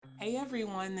Hey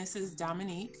everyone, this is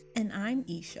Dominique. And I'm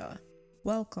Isha.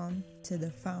 Welcome to the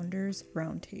Founders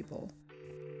Roundtable.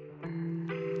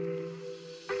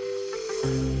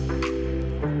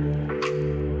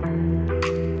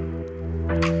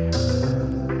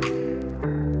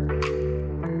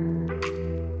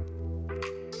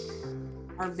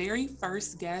 Our very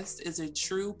first guest is a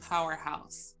true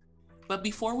powerhouse. But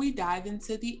before we dive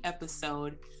into the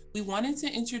episode, we wanted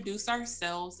to introduce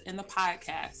ourselves in the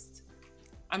podcast.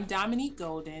 I'm Dominique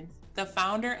Golden, the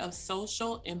founder of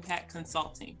Social Impact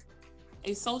Consulting,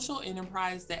 a social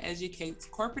enterprise that educates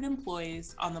corporate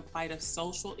employees on the plight of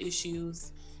social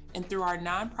issues, and through our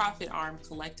nonprofit arm,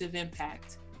 Collective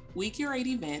Impact, we curate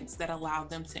events that allow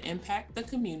them to impact the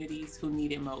communities who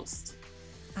need it most.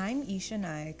 I'm Isha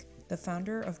Naik, the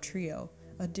founder of Trio,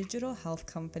 a digital health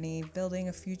company building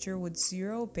a future with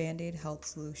zero Band-Aid health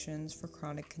solutions for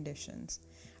chronic conditions.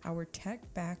 Our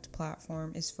tech-backed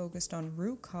platform is focused on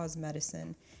root cause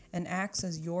medicine and acts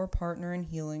as your partner in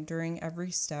healing during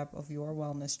every step of your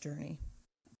wellness journey.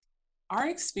 Our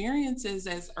experiences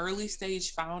as early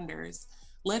stage founders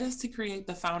led us to create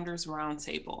the Founders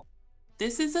Roundtable.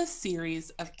 This is a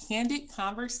series of candid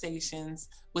conversations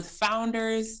with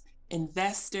founders,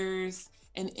 investors,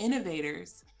 and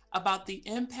innovators about the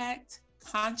impact,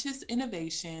 conscious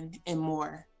innovation, and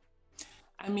more.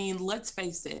 I mean, let's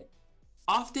face it,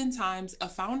 oftentimes a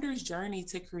founder's journey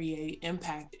to create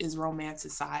impact is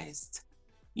romanticized,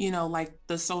 like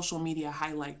the social media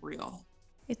highlight reel.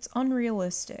 It's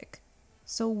unrealistic.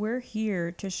 So we're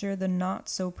here to share the not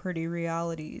so pretty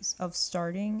realities of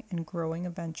starting and growing a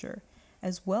venture,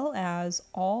 as well as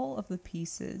all of the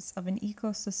pieces of an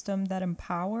ecosystem that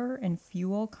empower and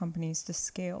fuel companies to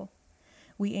scale.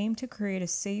 We aim to create a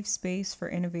safe space for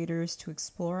innovators to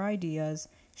explore ideas,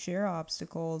 share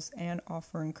obstacles, and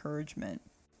offer encouragement.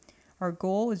 Our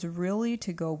goal is really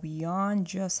to go beyond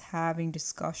just having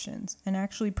discussions and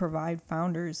actually provide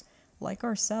founders like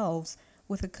ourselves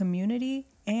with a community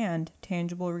and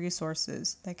tangible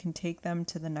resources that can take them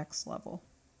to the next level.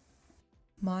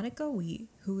 Monica Wheat,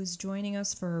 who is joining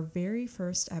us for our very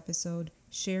first episode,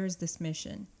 shares this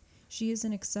mission. She is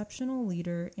an exceptional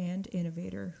leader and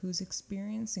innovator whose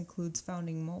experience includes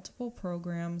founding multiple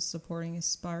programs supporting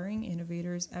aspiring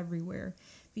innovators everywhere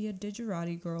via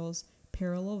Digerati Girls,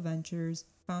 Parallel Ventures,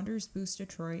 Founders Boost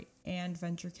Detroit, and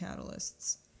Venture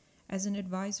Catalysts. As an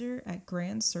advisor at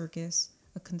Grand Circus,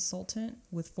 a consultant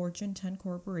with Fortune 10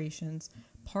 corporations,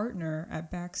 partner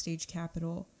at Backstage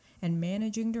Capital, and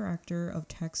managing director of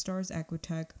Techstars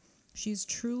Equitech, she is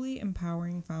truly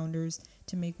empowering founders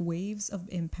to make waves of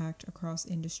impact across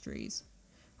industries.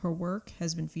 Her work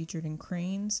has been featured in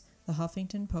Crain's, The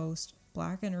Huffington Post,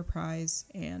 Black Enterprise,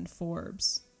 and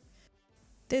Forbes.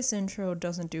 This intro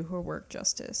doesn't do her work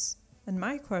justice, and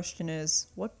my question is,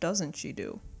 what doesn't she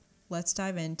do? Let's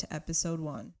dive into episode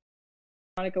 1.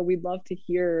 Monica, we'd love to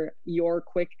hear your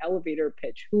quick elevator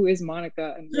pitch. Who is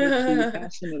Monica and what is she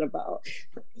passionate about?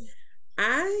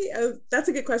 That's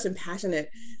a good question. Passionate.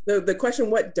 The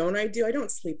question, what don't I do? I don't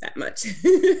sleep that much.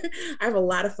 I have a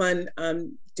lot of fun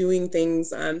doing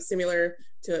things similar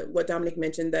to what Dominic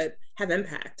mentioned that have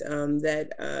impact.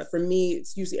 For me,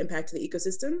 it's usually impact to the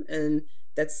ecosystem, and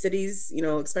that's cities,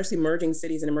 especially emerging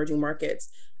cities and emerging markets.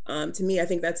 To me, I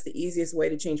think that's the easiest way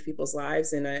to change people's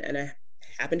lives, and I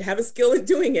happen to have a skill at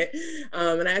doing it.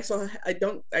 And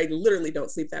I literally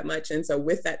don't sleep that much. And so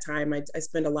with that time, I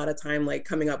spend a lot of time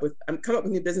coming up with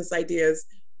new business ideas,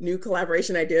 new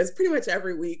collaboration ideas pretty much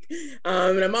every week.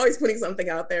 And I'm always putting something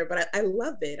out there, but I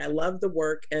love it. I love the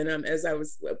work. And as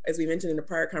we mentioned in the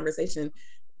prior conversation,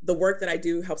 the work that I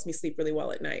do helps me sleep really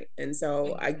well at night. And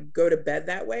so I go to bed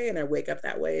that way and I wake up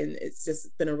that way. And it's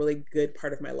just been a really good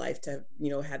part of my life to,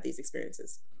 have these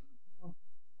experiences.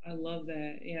 I love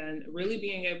that. And really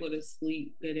being able to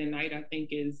sleep good at night, I think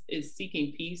is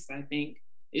seeking peace, I think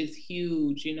is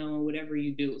huge, in whatever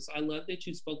you do. So I love that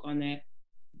you spoke on that.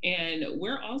 And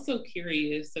we're also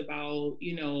curious about,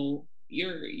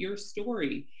 your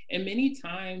story. And many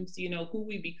times, who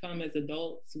we become as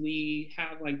adults, we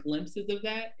have glimpses of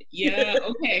that. Yeah,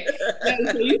 okay.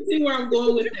 So you see where I'm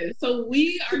going with this. So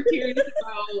we are curious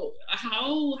about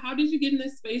how did you get in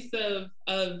this space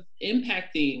of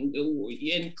impacting?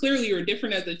 And clearly you're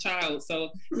different as a child.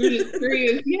 So we're just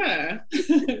curious, yeah.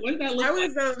 What did that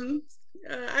look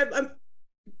like?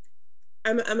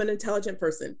 I'm an intelligent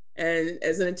person, and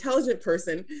as an intelligent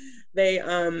person, they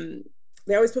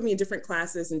always put me in different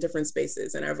classes and different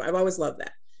spaces, and I've always loved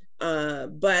that.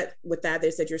 But with that,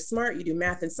 they said, you're smart, you do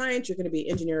math and science, you're going to be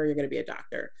an engineer, you're going to be a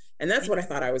doctor. And that's what I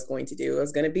thought I was going to do. I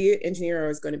was going to be an engineer, I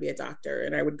was going to be a doctor.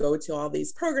 And I would go to all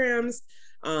these programs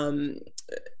um,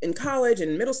 in college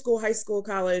and middle school, high school,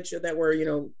 college that were,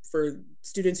 for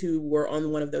students who were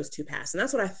on one of those two paths. And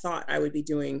that's what I thought I would be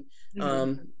doing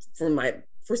for my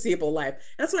foreseeable life. And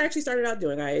that's what I actually started out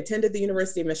doing. I attended the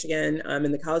University of Michigan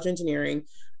in the College of Engineering.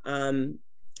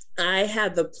 I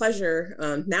had the pleasure,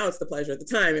 now it's the pleasure, at the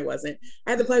time it wasn't,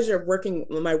 I had the pleasure of working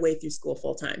my way through school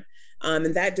full time.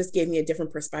 And that just gave me a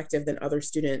different perspective than other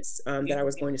students that I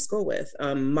was going to school with.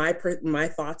 My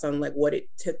thoughts on like what it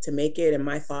took to make it, and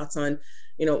my thoughts on,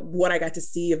 what I got to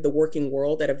see of the working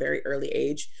world at a very early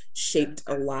age shaped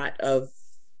a lot of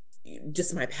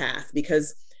just my path,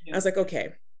 because I was like,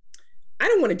 okay, I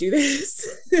don't want to do this.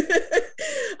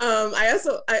 I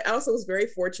also was very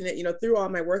fortunate, through all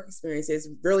my work experiences,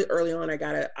 really early on, I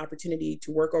got an opportunity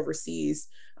to work overseas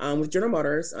with General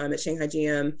Motors at Shanghai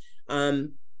GM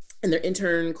in their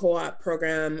intern co-op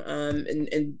program,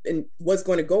 and was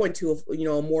going to go into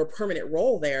a more permanent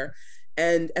role there.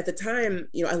 And at the time,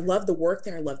 I loved the work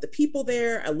there. I loved the people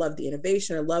there. I loved the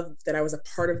innovation. I loved that I was a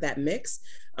part of that mix.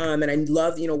 And I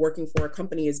loved, working for a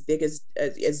company as big as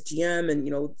GM,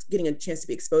 and, getting a chance to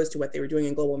be exposed to what they were doing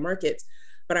in global markets.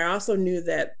 But I also knew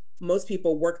that most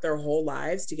people work their whole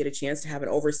lives to get a chance to have an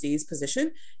overseas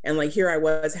position. And like, here I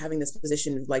was having this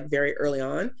position like very early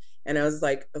on. And I was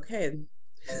like, okay,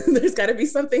 there's got to be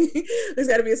something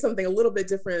a little bit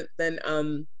different than,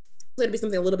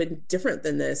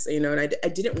 this, and I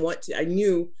didn't want to. I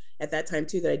knew at that time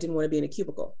too that I didn't want to be in a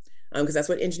cubicle, because that's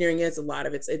what engineering is. A lot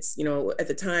of it's at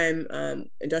the time,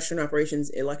 industrial operations,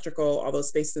 electrical, all those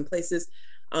spaces and places,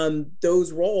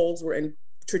 those roles were in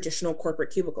traditional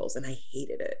corporate cubicles, and I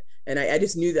hated it. And I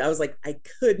just knew that I was like, I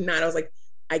was like,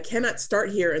 I cannot start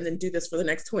here and then do this for the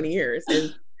next 20 years.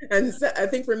 And so I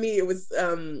think for me, it was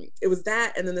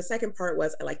that. And then the second part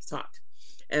was I like to talk.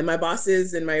 And my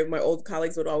bosses and my old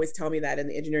colleagues would always tell me that in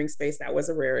the engineering space, that was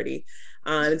a rarity.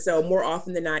 And so more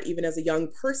often than not, even as a young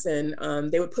person,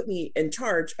 they would put me in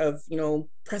charge of,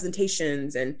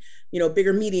 presentations and,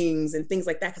 bigger meetings and things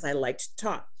like that, because I liked to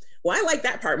talk. Well, I like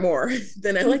that part more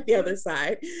than I like the other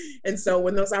side. And so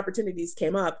when those opportunities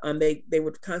came up, they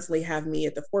would constantly have me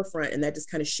at the forefront. And that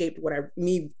just kind of shaped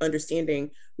me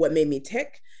understanding what made me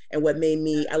tick, and what made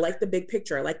me, I like the big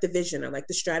picture. I like the vision. I like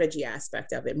the strategy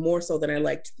aspect of it more so than I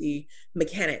liked the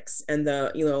mechanics and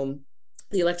the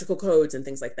electrical codes and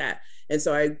things like that. And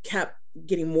so I kept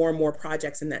getting more and more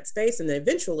projects in that space. And then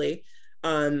eventually,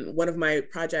 one of my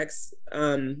projects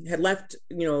had left,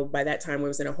 by that time I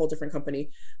was in a whole different company,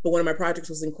 but one of my projects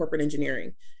was in corporate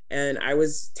engineering. And I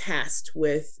was tasked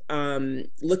with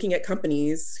looking at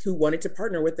companies who wanted to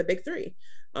partner with the big three.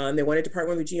 They wanted to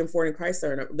partner with GM, Ford, and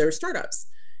Chrysler, and they were startups.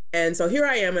 And so here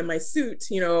I am in my suit,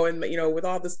 and with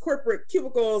all this corporate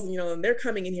cubicles, and they're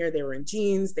coming in here. They were in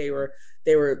jeans. Their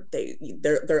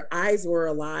eyes were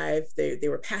alive. They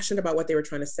were passionate about what they were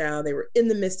trying to sell. They were in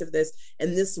the midst of this,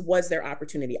 and this was their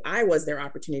opportunity. I was their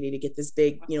opportunity to get this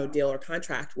big, deal or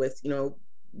contract with,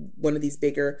 one of these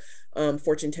bigger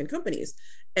Fortune 10 companies.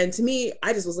 And to me,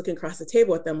 I just was looking across the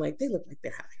table at them like, they look like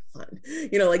they're having fun,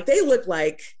 like they look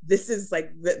like this is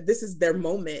their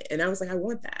moment. And I was like, I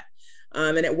want that.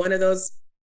 And at one of those,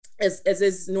 as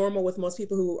is normal with most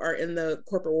people who are in the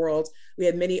corporate world, we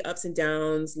had many ups and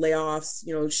downs, layoffs,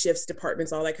 shifts,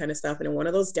 departments, all that kind of stuff. And in one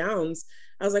of those downs,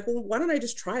 I was like, well, why don't I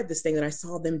just try this thing that I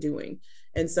saw them doing?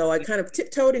 And so I kind of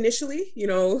tiptoed initially,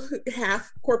 half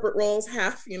corporate roles,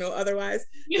 half, otherwise.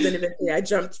 And then eventually I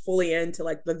jumped fully into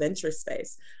like the venture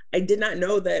space. I did not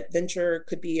know that venture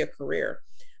could be a career.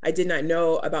 I did not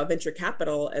know about venture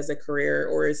capital as a career,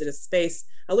 or is it a space?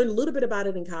 I learned a little bit about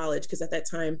it in college, because at that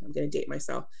time, I'm going to date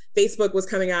myself, Facebook was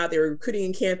coming out. They were recruiting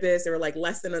in campus. There were like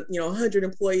less than 100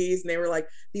 employees, and they were like,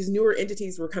 these newer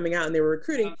entities were coming out and they were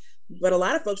recruiting. But a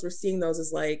lot of folks were seeing those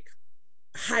as like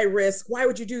high risk. Why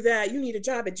would you do that? You need a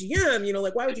job at GM.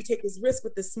 Like, why would you take this risk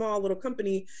with this small little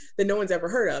company that no one's ever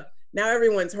heard of? Now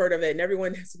everyone's heard of it and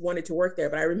everyone has wanted to work there.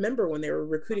 But I remember when they were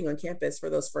recruiting on campus for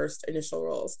those first initial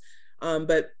roles.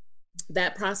 But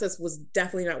that process was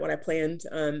definitely not what I planned.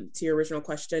 To your original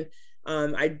question,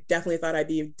 I definitely thought I'd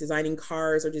be designing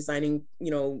cars or designing,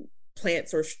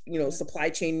 plants or, supply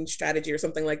chain strategy or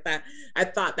something like that. I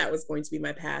thought that was going to be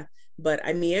my path, but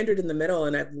I meandered in the middle,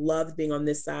 and I've loved being on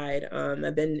this side.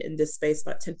 I've been in this space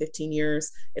about 10, 15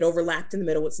 years. It overlapped in the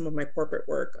middle with some of my corporate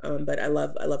work, but I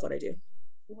love what I do.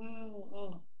 Wow.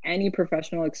 Oh. Any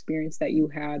professional experience that you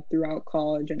had throughout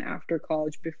college and after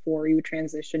college before you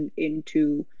transitioned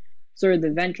into sort of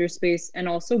the venture space, and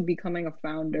also becoming a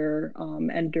founder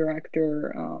and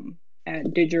director at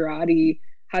Digerati,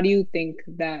 how do you think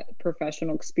that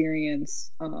professional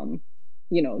experience,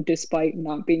 despite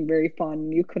not being very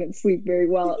fun, you couldn't sleep very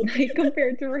well at night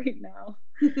compared to right now?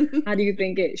 How do you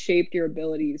think it shaped your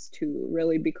abilities to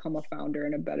really become a founder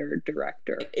and a better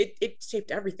director? It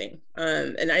shaped everything.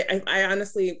 And I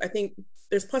honestly, I think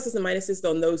there's pluses and minuses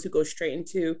on those who go straight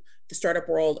into the startup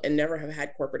world and never have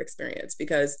had corporate experience,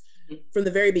 because from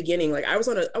the very beginning, like I was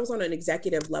on an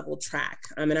executive level track.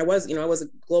 And I was a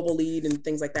global lead and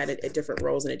things like that at different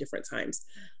roles and at different times.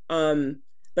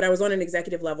 But I was on an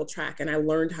executive level track, and I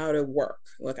learned how to work.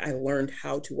 Look, I learned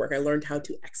how to work. I learned how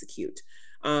to execute.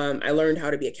 I learned how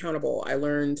to be accountable. I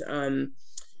learned,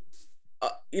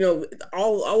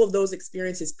 all of those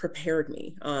experiences prepared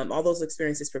me. All those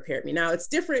experiences prepared me. Now, it's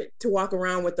different to walk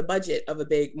around with the budget of a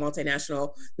big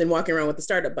multinational than walking around with the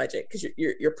startup budget, because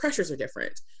your pressures are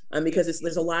different. Because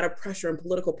there's a lot of pressure and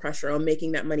political pressure on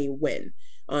making that money win.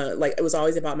 Like it was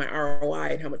always about my ROI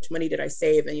and how much money did I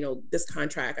save, and this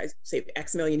contract I saved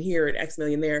X million here and X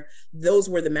million there. Those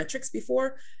were the metrics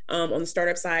before. On the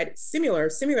startup side, similar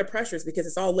pressures, because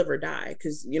it's all live or die.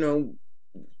 Because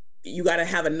you got to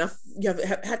have enough. You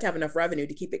have to have enough revenue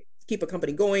to keep a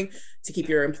company going, to keep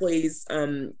your employees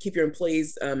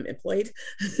employed,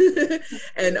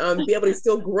 and be able to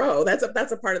still grow. That's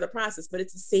a part of the process. But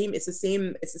it's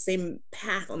the same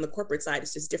path on the corporate side.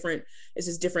 It's just different. It's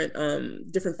just different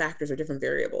factors or different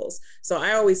variables. So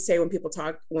I always say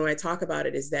when I talk about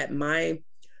it, is that my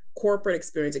corporate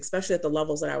experience, especially at the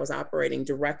levels that I was operating,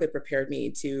 directly prepared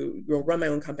me to run my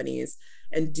own companies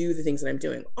and do the things that I'm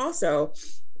doing. Also,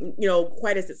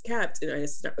 quiet as it's kept, and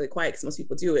it's not really quiet because most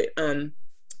people do it.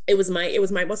 It was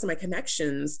most of my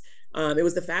connections. It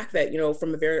was the fact that,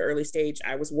 from a very early stage,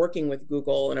 I was working with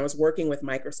Google and I was working with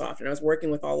Microsoft and I was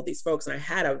working with all of these folks. And I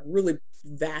had a really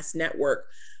vast network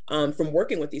from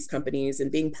working with these companies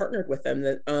and being partnered with them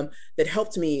that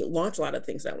helped me launch a lot of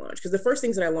things that I launched. Because the first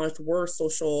things that I launched were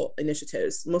social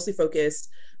initiatives, mostly focused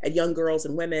at young girls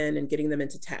and women and getting them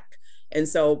into tech. And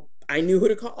so I knew who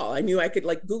to call. I knew I could,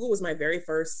 Google was my very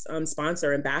first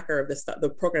sponsor and backer of the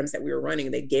programs that we were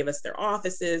running. They gave us their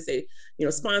offices, they,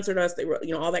 sponsored us, they were,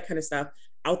 all that kind of stuff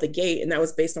out the gate. And that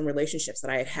was based on relationships that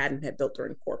I had built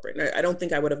during corporate. And I don't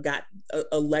think I would have got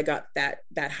a leg up that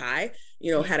high,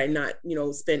 had I not,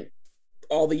 spent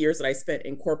all the years that I spent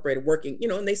in corporate working,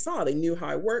 and they knew how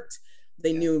I worked.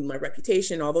 They knew my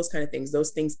reputation, all those kind of things.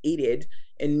 Those things aided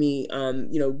in me,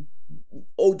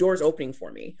 doors opening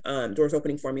for me on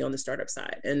the startup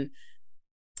side. And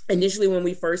initially, when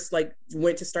we first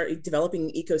went to start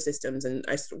developing ecosystems, and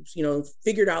I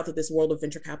figured out that this world of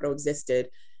venture capital existed,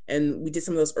 and we did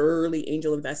some of those early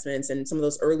angel investments and some of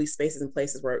those early spaces and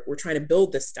places where we're trying to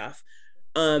build this stuff,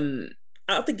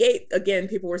 out the gate, again,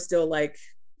 people were still like,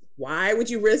 why would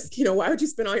you risk, why would you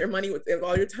spend all your money with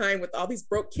all your time with all these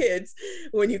broke kids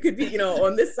when you could be,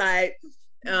 on this side?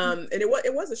 And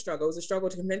it was a struggle. It was a struggle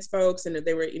to convince folks, and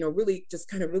they were, really just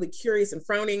kind of really curious and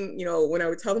frowning, when I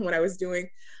would tell them what I was doing.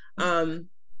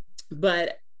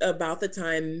 But about the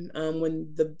time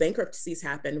when the bankruptcies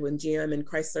happened, when GM and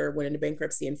Chrysler went into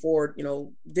bankruptcy, and Ford,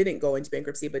 didn't go into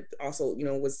bankruptcy, but also,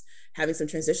 was having some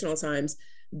transitional times,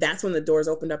 that's when the doors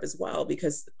opened up as well,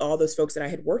 because all those folks that I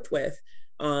had worked with,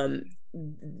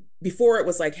 before, it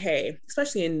was like, hey,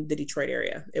 especially in the Detroit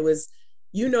area, it was,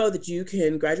 that you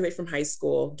can graduate from high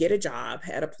school, get a job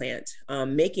at a plant,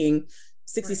 making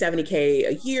 60, 70K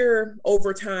a year,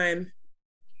 overtime,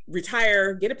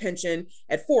 retire, get a pension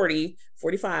at 40,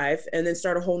 45, and then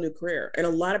start a whole new career. And a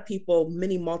lot of people,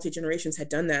 many multi-generations had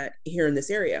done that here in this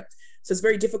area. So it's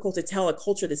very difficult to tell a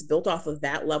culture that's built off of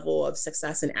that level of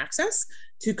success and access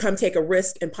to come take a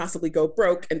risk and possibly go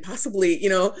broke and possibly,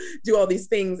 do all these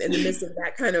things in the midst of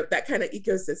that kind of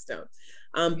ecosystem.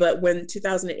 But when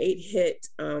 2008 hit,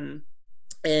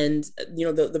 and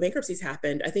the bankruptcies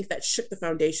happened, I think that shook the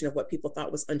foundation of what people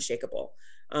thought was unshakable,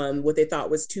 what they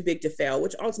thought was too big to fail,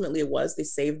 which ultimately it was. They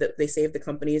saved the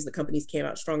companies. The companies came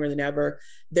out stronger than ever.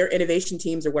 Their innovation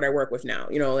teams are what I work with now.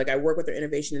 I work with their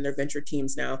innovation and their venture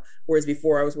teams now, whereas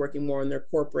before I was working more on their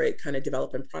corporate kind of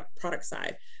development product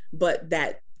side. But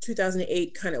that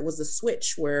 2008 kind of was the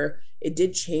switch where it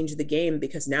did change the game,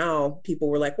 because now people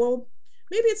were like, well,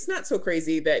 maybe it's not so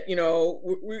crazy that,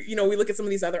 we look at some of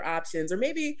these other options, or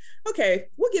maybe, okay,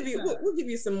 we'll give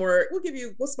you some more,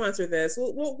 we'll sponsor this.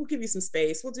 We'll give you some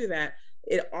space. We'll do that.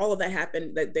 All of that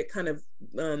happened, that kind of,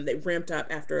 that ramped up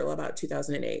after about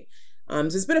 2008. So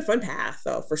it's been a fun path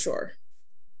though, for sure.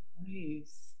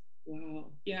 Nice. Wow.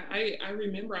 Yeah, I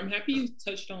remember, I'm happy you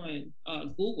touched on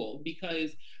Google,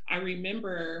 because I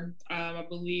remember, I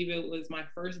believe it was my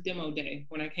first demo day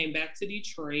when I came back to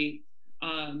Detroit.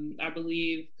 I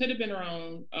believe could have been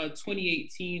around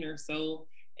 2018 or so.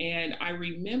 And I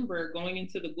remember going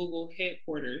into the Google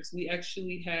headquarters. We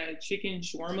actually had chicken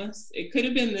shawarmas. It could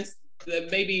have been this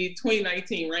maybe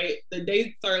 2019, right? The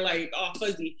dates are like all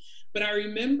fuzzy. But I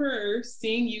remember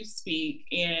seeing you speak,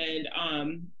 and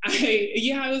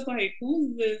I was like,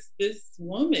 who's this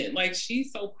woman? Like,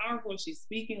 she's so powerful. She's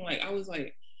speaking. I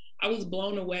was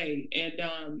blown away. And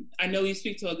I know you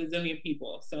speak to a gazillion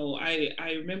people. So I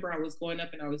remember I was going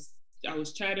up and I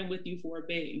was chatting with you for a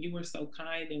bit, and you were so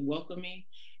kind and welcoming.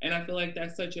 And I feel like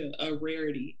that's such a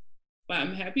rarity. But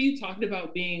I'm happy you talked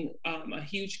about being a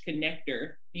huge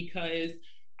connector, because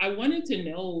I wanted to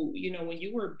know, when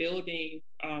you were building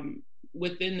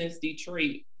within this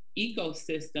Detroit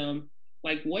ecosystem,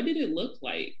 like, what did it look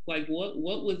like? Like, what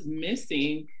was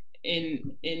missing?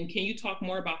 And can you talk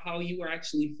more about how you were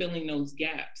actually filling those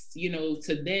gaps,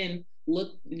 to then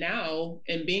look now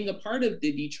and being a part of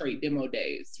the Detroit Demo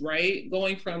Days, right?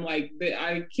 Going from like,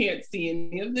 I can't see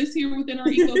any of this here within our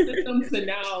ecosystem to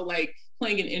now like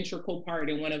playing an integral part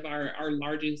in one of our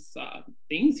largest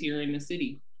things here in the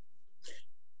city.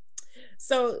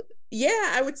 So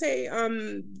yeah, I would say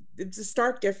it's a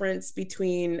stark difference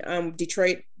between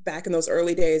Detroit back in those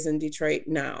early days and Detroit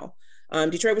now.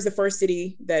 Detroit was the first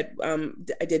city that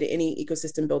I did any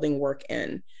ecosystem building work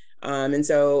in. And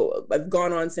so I've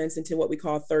gone on since into what we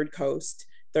call Third Coast.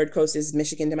 Third Coast is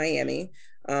Michigan to Miami,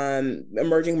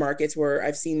 emerging markets where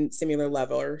I've seen similar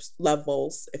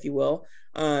levels, if you will,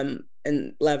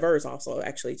 and levers also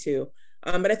actually too.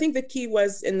 But I think the key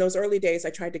was in those early days, I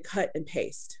tried to cut and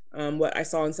paste what I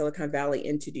saw in Silicon Valley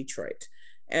into Detroit.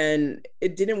 And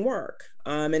it didn't work.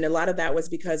 And a lot of that was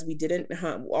because we didn't,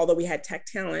 although we had tech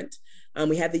talent,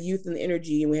 we had the youth and the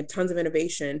energy, and we had tons of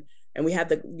innovation, and we had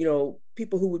the,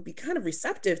 people who would be kind of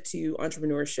receptive to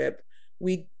entrepreneurship.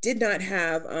 We did not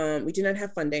have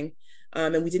funding.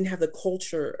 And we didn't have the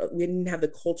culture. We didn't have the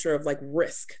culture of like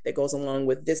risk that goes along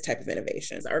with this type of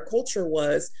innovations. Our culture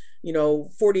was,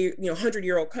 40,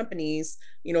 100-year-old companies,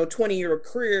 20-year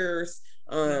careers,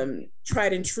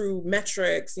 tried and true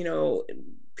metrics,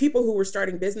 people who were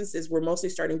starting businesses were mostly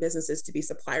starting businesses to be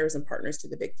suppliers and partners to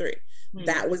the big three. Mm-hmm.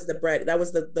 That was the bread. That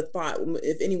was the thought.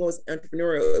 If anyone was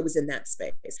entrepreneurial, it was in that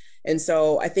space. And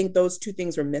so I think those two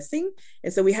things were missing.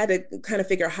 And so we had to kind of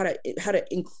figure out how to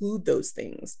include those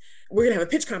things. We're going to have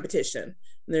a pitch competition.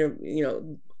 And there,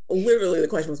 literally the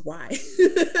question was why.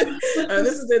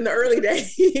 This is in the early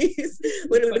days.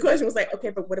 Literally the question was like, okay,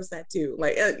 but what does that do?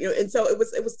 Like, and so it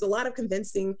was a lot of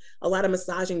convincing, a lot of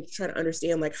massaging to try to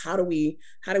understand like how do we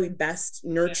best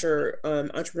nurture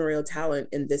entrepreneurial talent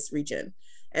in this region.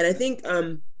 And I think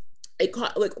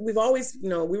we've always,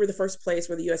 we were the first place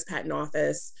where the U.S. Patent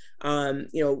Office,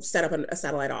 set up a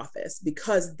satellite office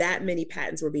because that many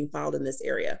patents were being filed in this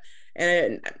area.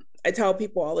 And I tell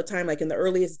people all the time, like in the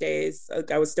earliest days,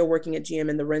 I was still working at GM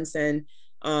in the Renson.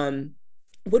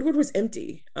 Woodward was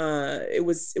empty. It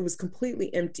was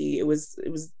completely empty. It was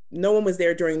no one was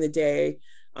there during the day.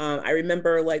 I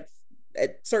remember like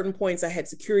at certain points I had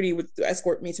security would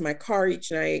escort me to my car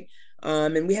each night.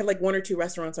 And we had like one or two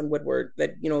restaurants on Woodward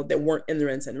that, that weren't in the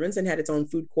Renson. The Renson had its own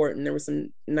food court and there were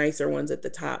some nicer ones at the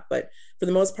top. But for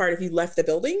the most part, if you left the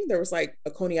building, there was like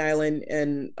a Coney Island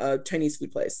and a Chinese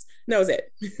food place. And that was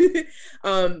it.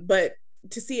 But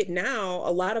to see it now,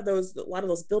 a lot of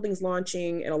those buildings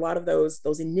launching and a lot of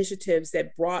those initiatives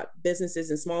that brought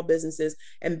businesses and small businesses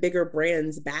and bigger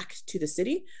brands back to the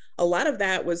city, a lot of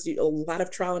that was a lot of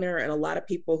trial and error and a lot of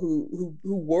people who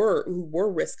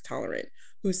were risk tolerant,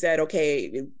 who said,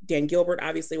 okay, Dan Gilbert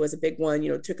obviously was a big one,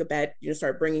 took a bet,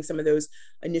 started bringing some of those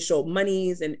initial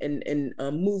monies and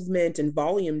movement and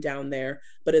volume down there,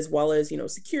 but as well as,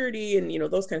 security and,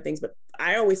 those kind of things. But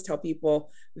I always tell people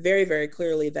very, very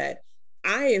clearly that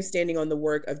I am standing on the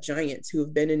work of giants who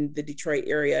have been in the Detroit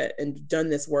area and done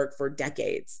this work for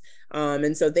decades.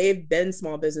 And so they've been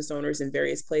small business owners in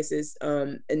various places.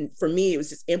 And for me, it was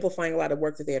just amplifying a lot of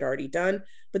work that they had already done,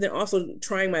 but then also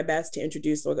trying my best to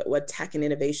introduce what tech and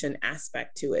innovation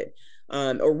aspect to it,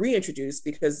 or reintroduce,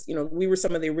 because, we were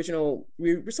some of the original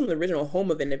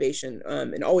home of innovation,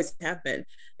 and always have been.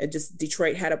 And just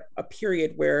Detroit had a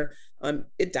period where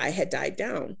it had died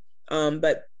down.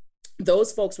 But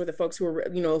those folks were the folks who were,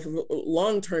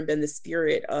 long-term been the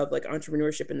spirit of like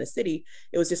entrepreneurship in the city.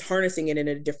 It was just harnessing it in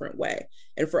a different way.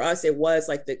 And for us, it was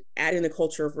like adding the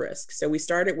culture of risk. So we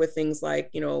started with things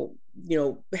like,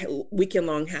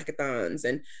 weekend-long hackathons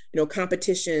and,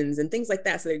 competitions and things like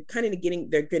that. So they're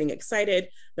getting excited.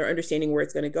 They're understanding where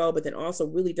it's going to go, but then also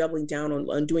really doubling down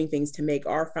on doing things to make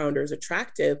our founders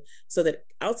attractive so that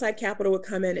outside capital would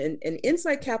come in and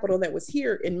inside capital that was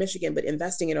here in Michigan, but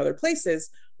investing in other places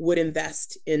would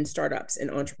invest in startups and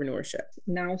entrepreneurship.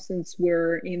 Now, since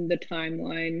we're in the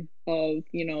timeline of,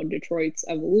 Detroit's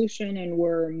evolution and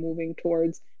we're moving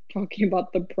towards talking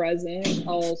about the present,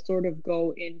 I'll sort of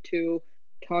go into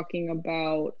talking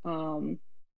about,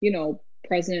 you know,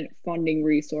 present funding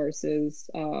resources.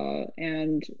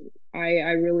 And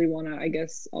I really want to, I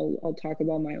guess I'll talk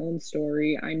about my own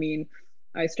story. I mean,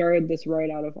 I started this right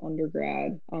out of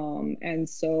undergrad. And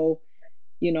so,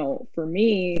 you know, for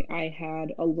me, I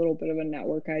had a little bit of a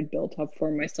network I'd built up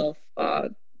for myself,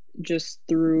 just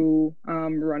through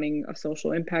running a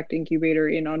social impact incubator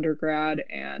in undergrad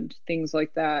and things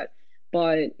like that.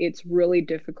 But it's really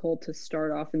difficult to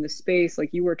start off in the space. Like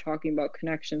you were talking about,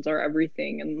 connections are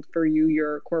everything. And for you,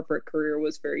 your corporate career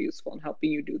was very useful in helping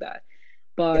you do that.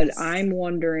 But Yes. I'm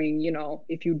wondering, you know,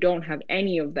 if you don't have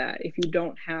any of that, if you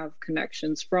don't have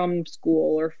connections from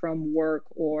school or from work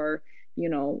or, you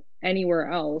know, anywhere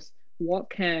else, what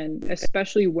can,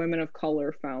 especially women of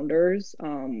color founders,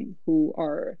 who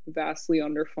are vastly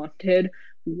underfunded,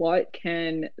 what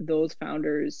can those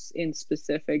founders in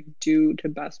specific do to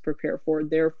best prepare for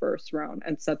their first round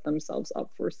and set themselves up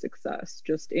for success,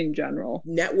 just in general?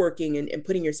 Networking and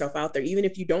putting yourself out there, even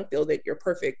if you don't feel that you're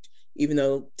perfect, even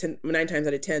though 9 times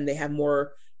out of 10 they have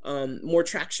more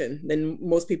traction than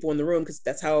most people in the room, because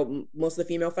that's how most of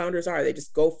the female founders are. They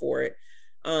just go for it.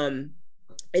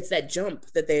 It's that jump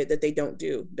that they don't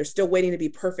do. They're still waiting to be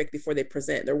perfect before they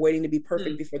present. They're waiting to be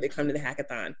perfect before they come to the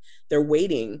hackathon. They're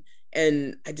waiting,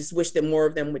 and I just wish that more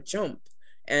of them would jump.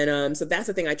 And so that's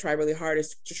the thing I try really hard,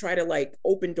 is to try to like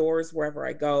open doors wherever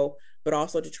I go, but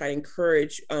also to try to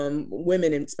encourage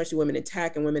women, and especially women in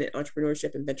tech and women in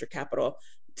entrepreneurship and venture capital,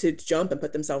 to jump and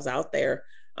put themselves out there,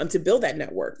 to build that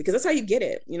network, because that's how you get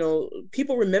it. You know,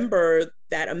 people remember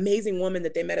that amazing woman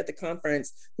that they met at the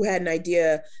conference who had an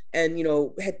idea and, you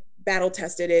know, had battle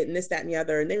tested it and this, that, and the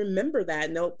other. And they remember that,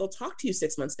 and they'll talk to you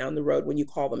 6 months down the road when you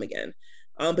call them again.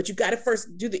 But you got to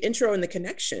first do the intro and the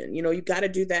connection. You know, you got to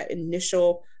do that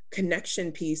initial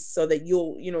connection piece so that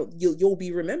you'll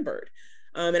be remembered.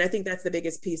 And I think that's the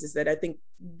biggest piece, is that I think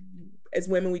as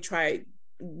women,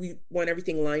 we want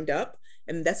everything lined up.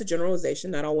 And that's a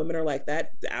generalization. Not all women are like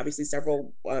that. Obviously,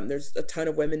 there's a ton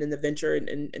of women in the venture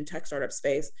and tech startup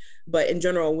space. But in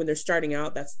general, when they're starting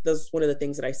out, that's one of the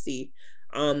things that I see.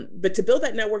 But to build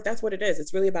that network, that's what it is.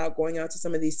 It's really about going out to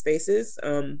some of these spaces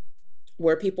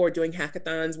where people are doing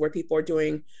hackathons, where people are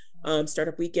doing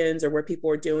startup weekends, or where people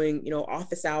are doing, you know,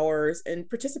 office hours, and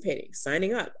participating,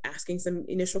 signing up, asking some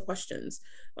initial questions.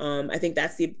 I think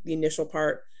that's the initial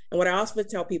part. And what I also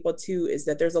tell people too is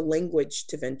that there's a language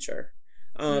to venture.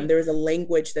 There is a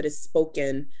language that is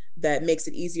spoken that makes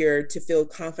it easier to feel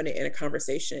confident in a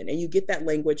conversation. And you get that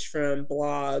language from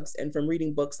blogs and from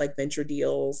reading books like Venture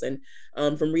Deals, and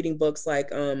from reading books like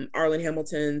Arlen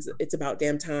Hamilton's It's About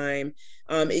Damn Time.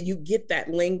 And you get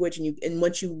that language, and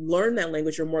once you learn that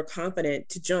language, you're more confident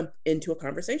to jump into a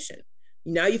conversation.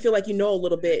 Now you feel like you know a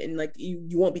little bit, and like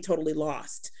you won't be totally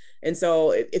lost. And so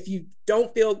if you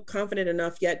don't feel confident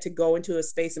enough yet to go into a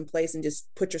space and place and just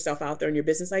put yourself out there and your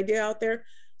business idea out there,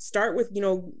 start with, you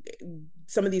know,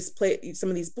 some of these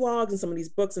blogs and some of these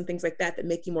books and things like that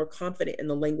make you more confident in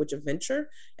the language of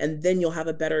venture. And then you'll have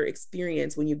a better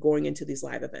experience when you're going into these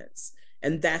live events.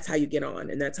 And that's how you get on.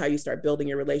 And that's how you start building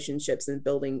your relationships and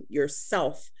building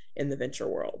yourself in the venture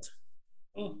world.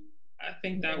 Oh, I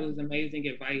think that was amazing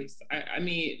advice. I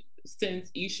mean, since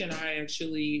Isha and I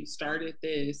actually started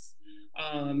this,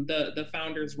 the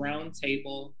Founders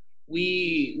Roundtable,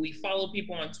 we follow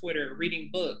people on Twitter, reading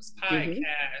books,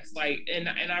 podcasts, like, and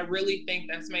I really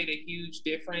think that's made a huge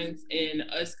difference in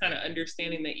us kind of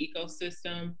understanding the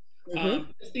ecosystem.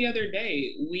 Just the other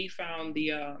day, we found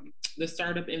the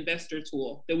startup investor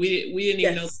tool that we didn't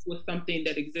even know was something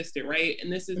that existed, right?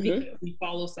 And this is because we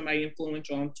follow somebody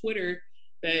influential on Twitter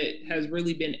that has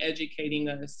really been educating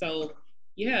us. So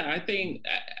yeah,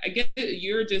 I guess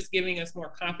you're just giving us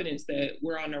more confidence that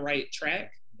we're on the right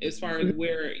track as far as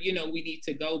where, you know, we need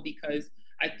to go, because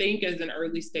I think as an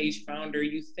early stage founder,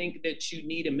 you think that you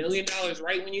need $1 million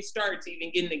right when you start to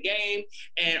even get in the game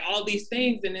and all these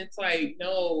things. And it's like,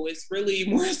 no, it's really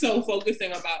more so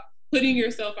focusing about putting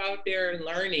yourself out there and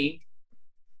learning,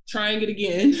 trying it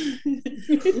again.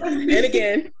 and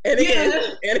again.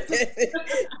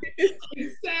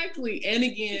 Exactly. And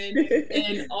again.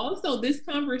 And also this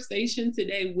conversation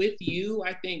today with you,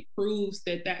 I think proves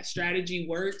that strategy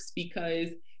works, because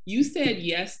you said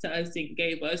yes to us and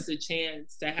gave us a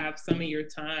chance to have some of your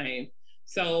time.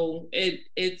 So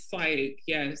it's like,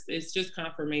 yes, it's just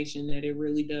confirmation that it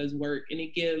really does work. And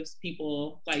it gives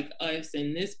people like us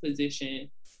in this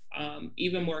position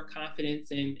even more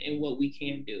confidence in what we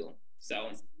can do. So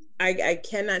I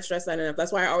cannot stress that enough.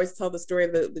 That's why I always tell the story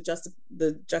of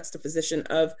the juxtaposition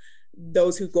of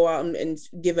those who go out and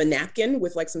give a napkin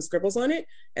with like some scribbles on it,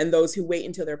 and those who wait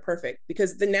until they're perfect.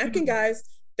 Because the napkin guys,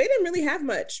 they didn't really have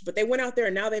much, but they went out there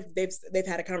and now they've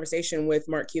had a conversation with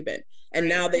Mark Cuban, and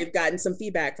now they've gotten some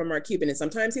feedback from Mark Cuban. And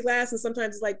sometimes he laughs, and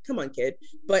sometimes it's like, "Come on, kid!"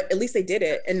 But at least they did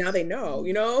it, and now they know,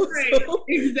 you know. Right. So,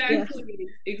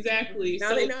 exactly.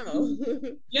 Now they know.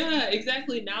 Yeah,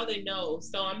 exactly. Now they know.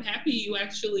 So I'm happy you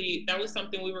actually. That was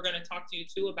something we were going to talk to you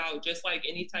too about, just like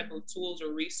any type of tools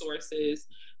or resources.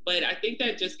 But I think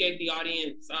that just gave the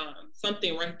audience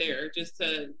something right there, just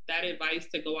that advice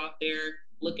to go out there,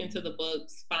 look into the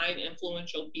books, find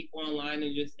influential people online,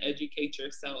 and just educate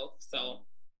yourself. So,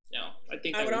 I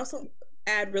think I would also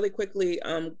add really quickly,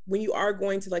 when you are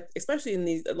going to, like, especially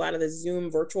in a lot of the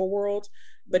Zoom virtual world,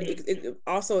 but it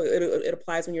also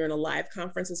applies when you're in a live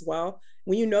conference as well.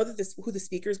 When you know that who the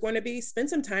speaker is going to be, spend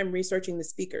some time researching the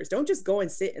speakers. Don't just go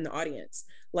and sit in the audience.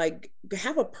 Like,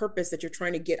 have a purpose that you're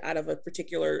trying to get out of a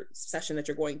particular session that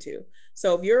you're going to.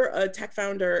 So if you're a tech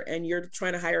founder and you're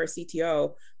trying to hire a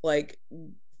CTO, like,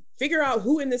 figure out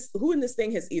who in this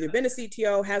thing has either been a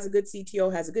CTO, has a good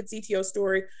CTO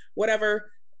story,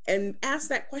 whatever, and ask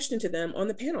that question to them on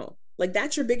the panel. Like,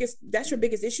 that's your biggest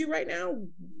issue right now.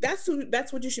 That's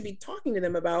what you should be talking to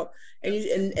them about,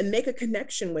 and make a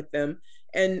connection with them.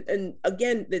 And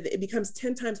again, it becomes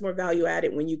 10 times more value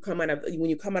added when you come out of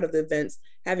the events,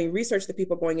 having researched the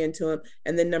people going into them,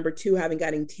 and then number two, having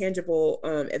gotten tangible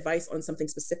advice on something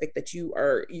specific that you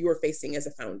are facing as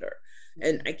a founder.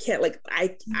 And I can't, like,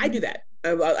 I do that.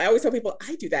 I always tell people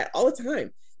I do that all the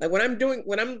time. Like, when I'm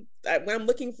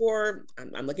looking for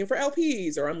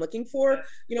LPs, or I'm looking for,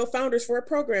 founders for a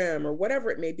program or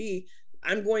whatever it may be,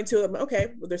 I'm going to, okay,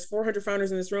 well, there's 400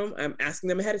 founders in this room. I'm asking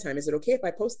them ahead of time, is it okay if I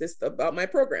post this about my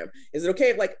program? Is it okay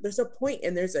if, like, there's a point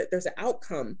and there's an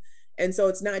outcome. And so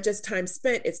it's not just time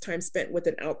spent, it's time spent with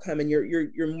an outcome, and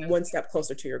you're one step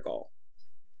closer to your goal.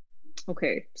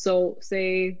 Okay, so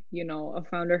say, a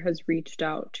founder has reached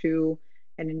out to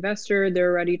an investor,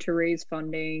 they're ready to raise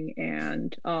funding,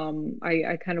 and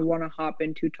I kind of want to hop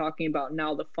into talking about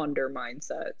now the funder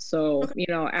mindset. So,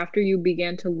 after you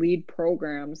began to lead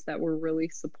programs that were really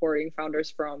supporting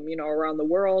founders from, around the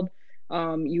world,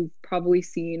 you've probably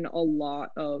seen a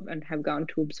lot of, and have gotten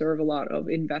to observe a lot of,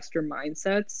 investor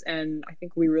mindsets. And I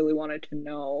think we really wanted to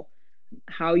know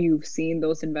how you've seen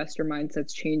those investor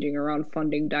mindsets changing around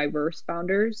funding diverse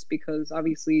founders, because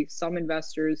obviously some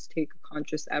investors take a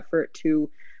conscious effort to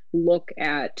look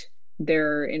at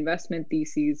their investment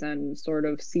theses and sort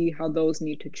of see how those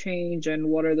need to change and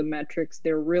what are the metrics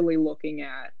they're really looking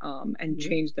at, and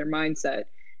change their mindset.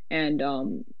 And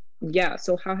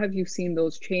so how have you seen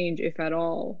those change, if at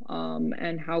all?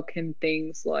 And how can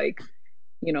things like,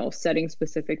 setting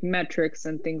specific metrics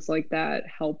and things like that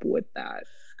help with that?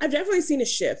 I've definitely seen a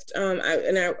shift.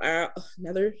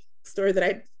 Another story that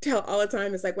I tell all the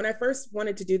time is, like, when I first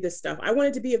wanted to do this stuff, I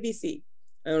wanted to be a VC.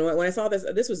 And when I saw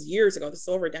this was years ago, this is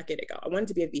over a decade ago, I wanted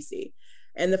to be a VC.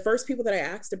 And the first people that I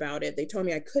asked about it, they told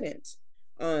me I couldn't.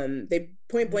 They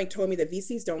point blank told me that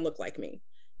VCs don't look like me.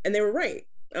 And they were right.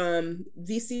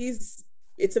 VCs,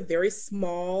 it's a very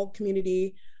small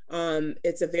community.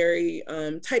 It's a very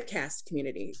typecast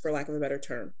community, for lack of a better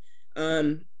term.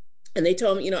 And they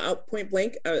told me, out point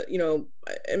blank, but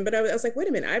I was like, wait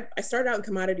a minute, I started out in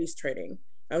commodities trading.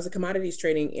 I was a commodities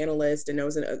trading analyst, and I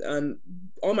was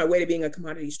on my way to being a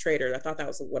commodities trader. I thought that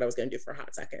was what I was going to do for a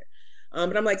hot second.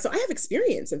 But I'm like, so I have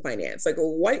experience in finance. Like,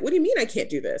 what do you mean I can't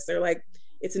do this? They're like,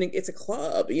 it's a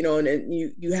club, and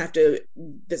you have to,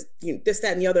 this,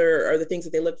 that, and the other are the things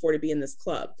that they look for to be in this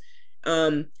club.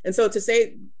 And so to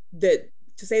say that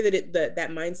that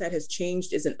mindset has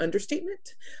changed is an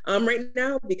understatement right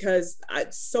now, because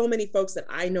so many folks that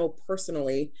I know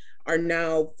personally are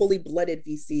now fully blooded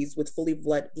VCs with fully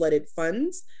blooded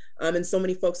funds. And so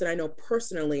many folks that I know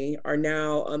personally are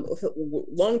now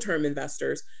long-term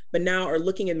investors, but now are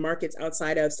looking in markets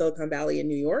outside of Silicon Valley and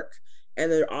New York.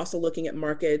 And they're also looking at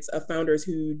markets of founders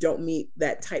who don't meet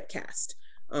that typecast.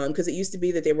 Because it used to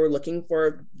be that they were looking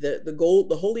for the gold,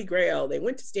 the holy grail. They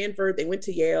went to Stanford, they went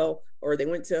to Yale, or they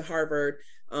went to Harvard.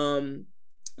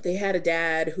 They had a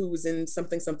dad who was in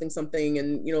something,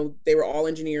 and they were all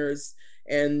engineers,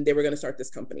 and they were going to start this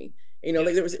company.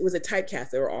 Like, it was a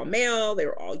typecast. They were all male, they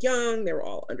were all young, they were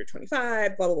all under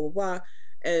 25, blah blah blah blah.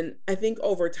 And I think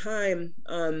over time,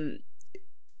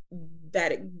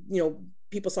 that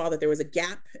people saw that there was a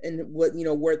gap in what,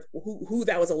 who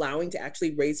that was allowing to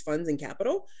actually raise funds and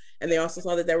capital. And they also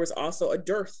saw that there was also a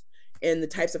dearth in the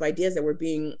types of ideas that were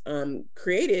being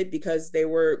created, because they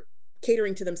were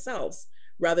catering to themselves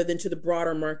rather than to the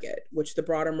broader market, which the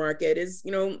broader market is,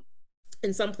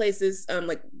 in some places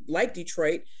like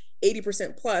Detroit,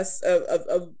 80% plus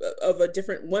of a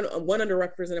different one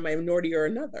underrepresented minority or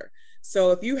another.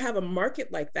 So if you have a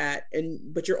market like that,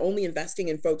 but you're only investing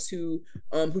in folks who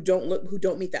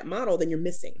don't meet that model, then you're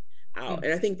missing out. Mm-hmm.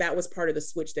 And I think that was part of the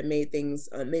switch that made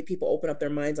people open up their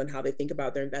minds on how they think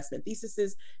about their investment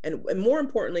theses, and more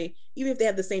importantly, even if they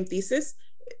have the same thesis,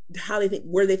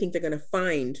 where they think they're going to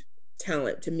find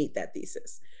talent to meet that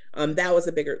thesis. That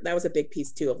was a big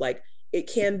piece too, of like, it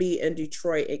can be in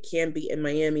Detroit, it can be in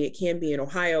Miami, it can be in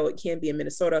Ohio, it can be in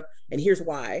Minnesota, and here's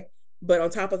why. But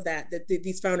on top of that,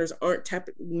 these founders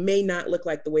may not look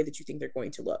like the way that you think they're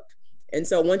going to look. And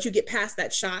so once you get past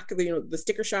that shock, the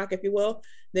sticker shock, if you will,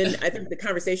 then I think the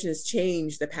conversation has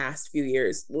changed the past few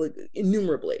years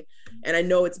innumerably. And I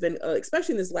know it's been,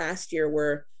 especially in this last year,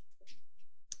 where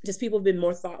just people have been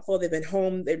more thoughtful. They've been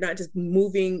home. They're not just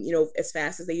moving, as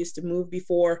fast as they used to move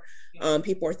before.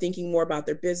 People are thinking more about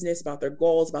their business, about their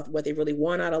goals, about what they really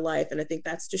want out of life. And I think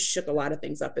that's just shook a lot of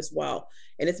things up as well.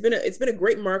 And it's been a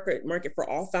great market for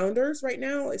all founders right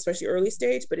now, especially early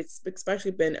stage, but it's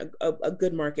especially been a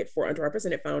good market for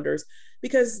underrepresented founders,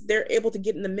 because they're able to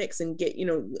get in the mix and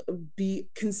be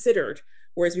considered,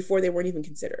 whereas before they weren't even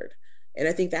considered. And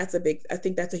I think that's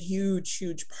a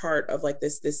huge part of like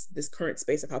this current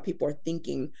space of how people are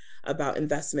thinking about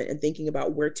investment and thinking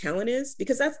about where talent is,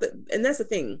 because that's the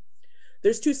thing.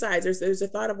 There's two sides. There's a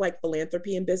thought of like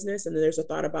philanthropy in business, and then there's a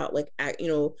thought about like,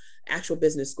 actual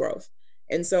business growth.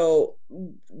 And so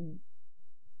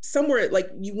somewhere, like,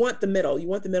 you want the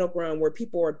middle ground where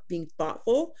people are being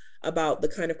thoughtful about the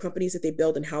kind of companies that they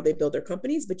build and how they build their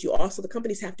companies, but the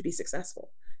companies have to be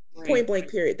successful. Right. Point blank,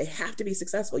 period. They have to be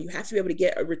successful. You have to be able to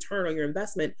get a return on your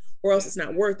investment, or else it's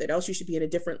not worth it. Else you should be in a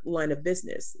different line of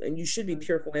business, and you should be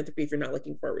pure philanthropy if you're not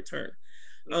looking for a return.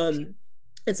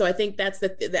 And so I think that's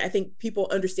I think people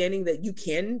understanding that you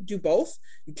can do both.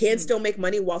 You can still make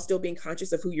money while still being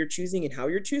conscious of who you're choosing and how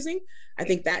you're choosing. I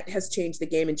think that has changed the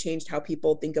game and changed how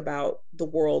people think about the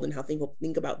world and how people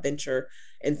think about venture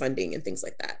and funding and things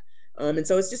like that. And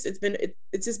so it's just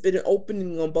been an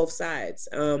opening on both sides.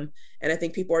 And I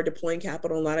think people are deploying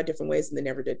capital in a lot of different ways than they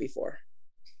never did before.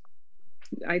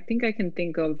 I think I can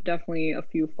think of definitely a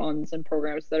few funds and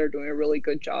programs that are doing a really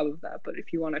good job of that. But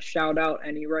if you want to shout out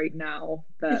any right now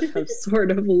that have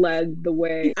sort of led the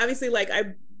way. Obviously, like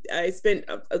I spent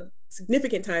a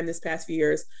significant time this past few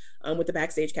years with the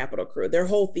Backstage Capital crew. Their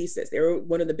whole thesis, they were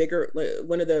one of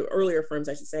the earlier firms,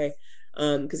 I should say,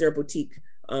 because they're a boutique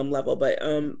level, but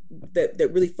that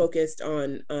really focused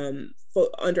on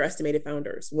underestimated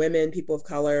founders, women, people of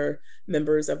color,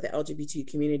 members of the LGBT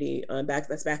community.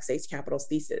 That's Backstage Capital's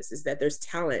thesis, is that there's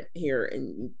talent here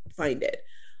and find it.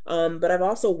 But I've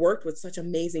also worked with such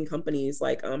amazing companies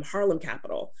like Harlem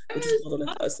Capital, which is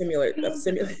a similar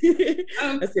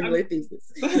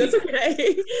thesis. That's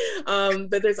okay.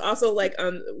 But there's also like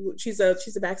she's a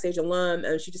Backstage alum,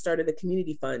 and she just started a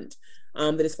community fund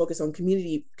that is focused on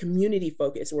community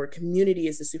focus, where community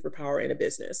is the superpower in a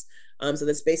business. So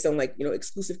that's based on like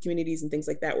exclusive communities and things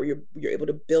like that, where you're able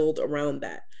to build around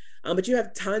that. But you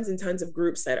have tons and tons of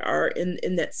groups that are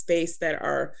in that space that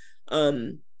are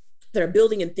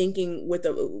building and thinking with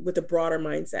a broader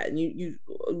mindset. And you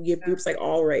have groups like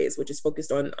All Raise, which is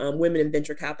focused on women in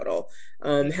venture capital,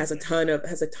 has a ton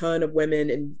of women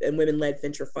and women-led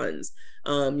venture funds.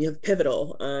 You have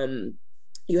Pivotal.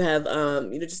 You have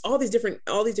just all these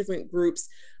different groups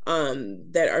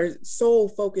that are so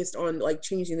focused on like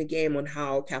changing the game on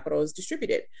how capital is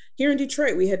distributed. Here in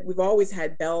Detroit, we've always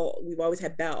had Bell. We've always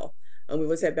had Bell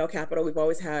Capital. We've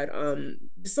always had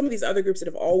some of these other groups that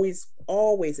have always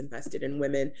invested in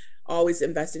women, always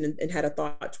invested in, and had a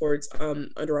thought towards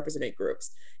underrepresented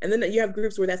groups. And then you have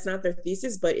groups where that's not their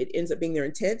thesis, but it ends up being their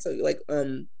intent. So like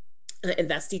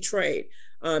Invest Detroit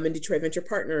and Detroit Venture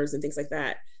Partners and things like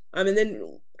that. And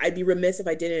then I'd be remiss if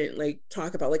I didn't like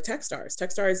talk about like Techstars.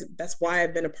 Techstars, that's why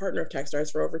I've been a partner of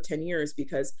Techstars for over 10 years,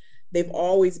 because they've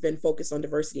always been focused on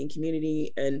diversity and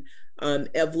community. And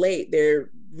of late, they're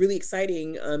really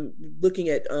exciting, looking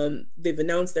at, they've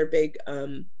announced their big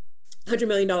 $100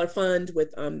 million fund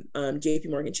with JP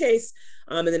Morgan Chase.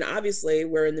 And then obviously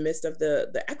we're in the midst of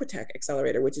the Equitech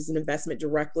Accelerator, which is an investment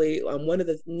directly. One of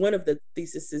the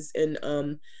theses is in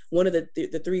one of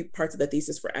the three parts of the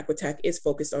thesis for Equitech is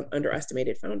focused on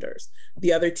underestimated founders.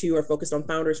 The other two are focused on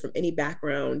founders from any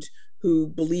background who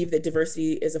believe that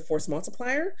diversity is a force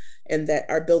multiplier and that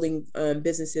are building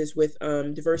businesses with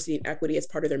diversity and equity as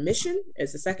part of their mission,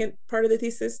 as the second part of the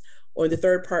thesis, or the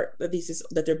third part of the thesis,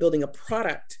 that they're building a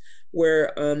product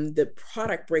where the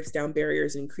product breaks down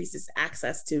barriers and increases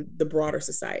access to the broader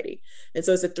society. And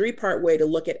so it's a three-part way to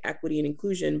look at equity and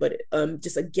inclusion, but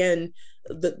just again,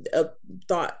 the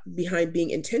thought behind being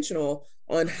intentional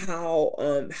on how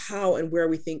and where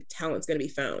we think talent's going to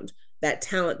be found, that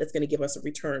talent that's going to give us a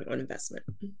return on investment.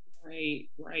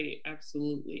 Right,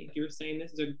 absolutely. You're saying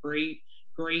this is a great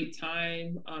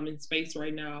time in space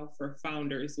right now for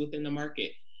founders within the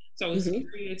market. So I was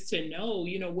curious to know,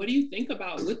 what do you think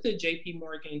about with the JP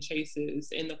Morgan Chases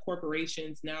and the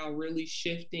corporations now really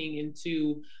shifting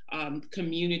into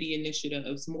community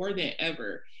initiatives more than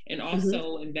ever, and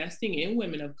also investing in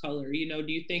women of color? Do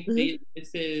you think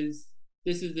this is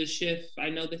the shift? I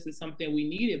know this is something we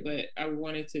needed, but I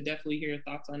wanted to definitely hear your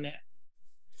thoughts on that.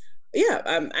 Yeah,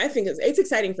 I think it's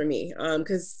exciting for me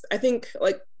because I think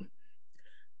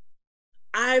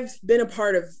I've been a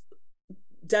part of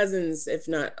dozens, if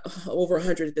not over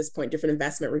 100 at this point, different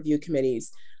investment review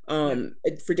committees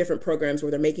for different programs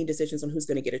where they're making decisions on who's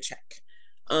going to get a check.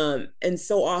 And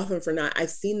so often I've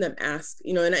seen them ask,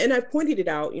 and I've pointed it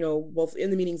out, both in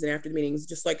the meetings and after the meetings,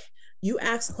 just like you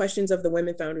ask questions of the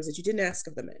women founders that you didn't ask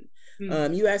of the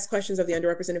men. You ask questions of the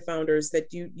underrepresented founders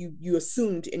that you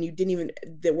assumed and you didn't even,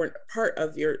 that weren't part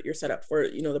of your setup for,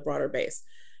 the broader base.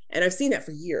 And I've seen that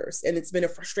for years, and it's been a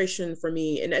frustration for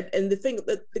me. And the thing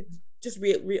that just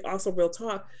also real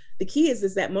talk, the key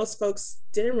is that most folks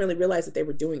didn't really realize that they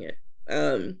were doing it.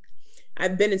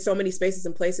 I've been in so many spaces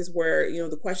and places where,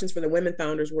 the questions for the women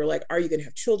founders were like, are you going to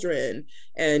have children?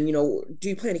 And, do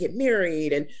you plan to get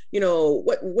married? And,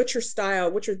 what's your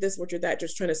style? What's your this, what's your that?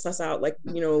 Just trying to suss out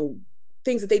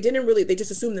things that they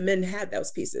just assumed the men had those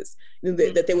pieces,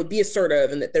 that they would be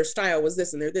assertive and that their style was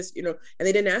this and they're this, and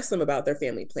they didn't ask them about their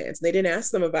family plans. And they didn't ask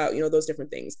them about, those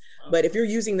different things. But if you're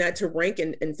using that to rank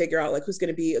and figure out who's going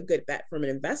to be a good bet from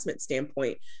an investment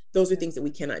standpoint, those are things that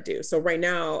we cannot do. So right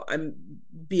now I'm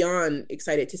beyond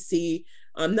excited to see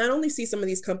not only see some of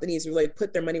these companies really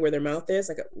put their money where their mouth is,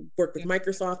 work with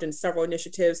Microsoft and several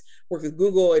initiatives, work with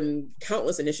Google and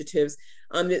countless initiatives,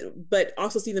 but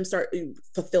also see them start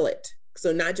fulfill it.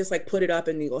 So not just put it up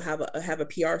and you'll have a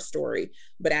PR story,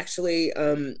 but actually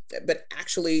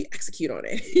execute on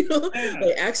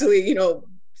it, actually,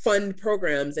 fund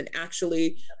programs and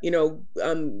actually,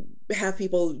 have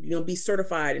people, be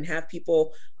certified and have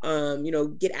people,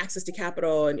 get access to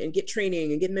capital and get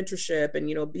training and get mentorship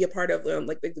and, be a part of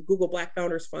the Google Black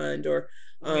Founders Fund or,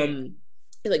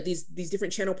 these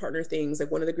different channel partner things.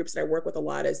 One of the groups that I work with a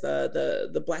lot is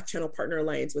the Black Channel Partner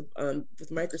Alliance with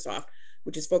Microsoft,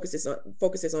 which is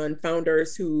focuses on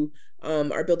founders who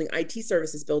are building IT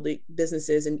services, building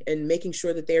businesses, and making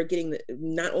sure that they're getting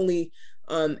not only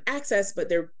access, but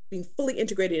they're being fully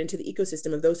integrated into the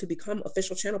ecosystem of those who become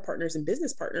official channel partners and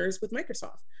business partners with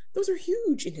Microsoft. Those are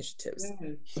huge initiatives,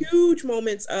 huge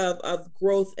moments of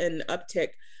growth and uptick.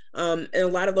 And a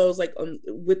lot of those,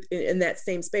 in that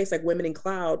same space, Women in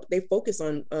Cloud, they focus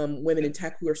on women in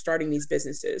tech who are starting these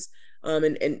businesses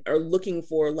and are looking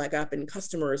for leg up in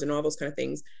customers and all those kind of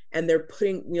things. And they're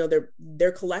putting,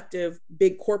 their collective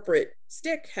big corporate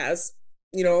stick has,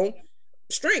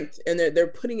 strength, and they're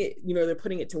putting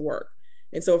it to work.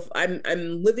 And so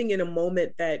I'm living in a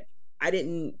moment that I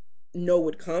didn't know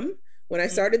would come when I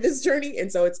started this journey.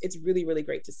 And so it's really, really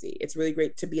great to see. It's really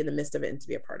great to be in the midst of it and to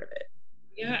be a part of it.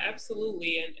 Yeah,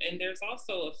 absolutely. And there's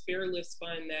also a Fearless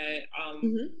Fund that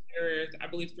there's, I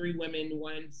believe, 3 women,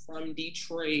 one from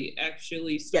Detroit,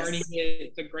 actually starting it.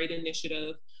 It's a great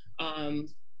initiative.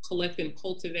 Collect and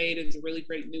Cultivate is a really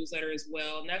great newsletter as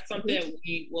well. And that's something that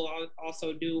we will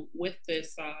also do with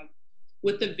this,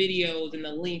 with the videos and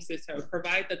the links, is to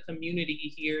provide the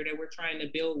community here that we're trying to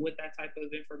build with that type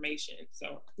of information.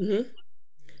 So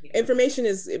information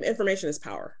is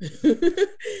power.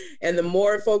 And the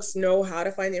more folks know how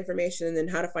to find the information and then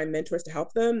how to find mentors to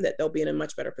help them, that they'll be in a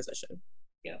much better position.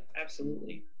 Yeah,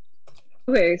 absolutely.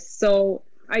 Okay, so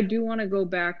I do want to go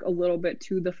back a little bit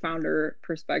to the founder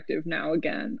perspective now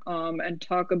again, and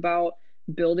talk about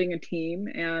building a team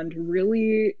and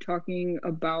really talking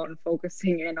about and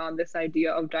focusing in on this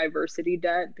idea of diversity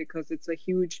debt, because it's a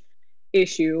huge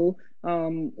issue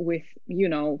with,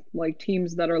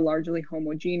 teams that are largely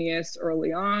homogeneous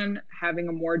early on, having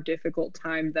a more difficult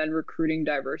time than recruiting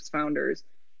diverse founders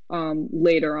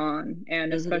later on.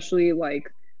 And especially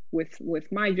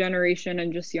with my generation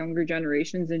and just younger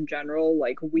generations in general,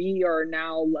 like we are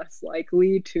now less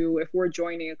likely to, if we're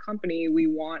joining a company, we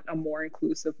want a more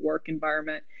inclusive work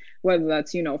environment, whether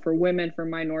that's, you know, for women, for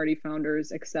minority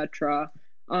founders, etc.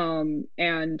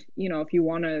 And you know, if you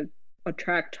want to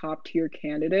attract top tier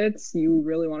candidates, you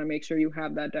really want to make sure you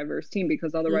have that diverse team,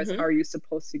 because otherwise, how are you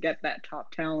supposed to get that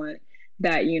top talent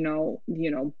that,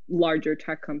 larger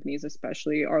tech companies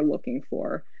especially are looking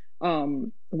for,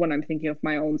 when I'm thinking of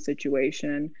my own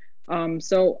situation.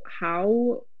 So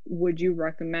how would you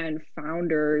recommend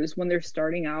founders when they're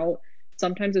starting out?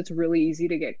 Sometimes it's really easy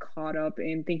to get caught up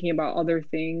in thinking about other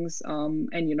things. And,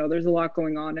 there's a lot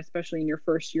going on, especially in your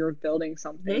first year of building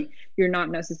something. You're not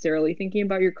necessarily thinking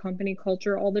about your company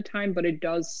culture all the time, but it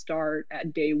does start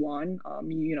at day one,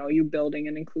 you building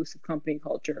an inclusive company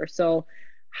culture. So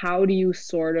how do you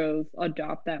sort of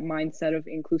adopt that mindset of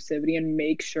inclusivity and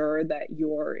make sure that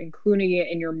you're including it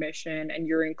in your mission and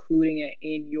you're including it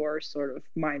in your sort of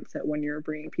mindset when you're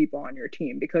bringing people on your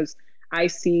team? Because I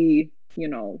see,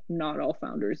 not all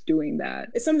founders doing that.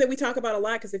 It's something that we talk about a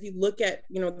lot, because if you look at,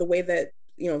 the way that,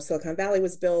 Silicon Valley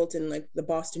was built, and like the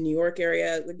Boston, New York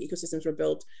area, the ecosystems were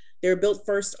built. They were built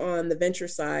first on the venture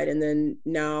side, and then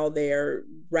now they're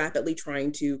rapidly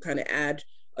trying to kind of add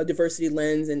a diversity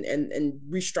lens and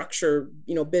restructure,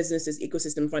 businesses,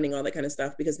 ecosystem funding, all that kind of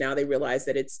stuff, because now they realize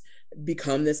that it's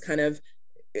become this kind of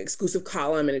exclusive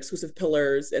column and exclusive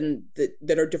pillars, and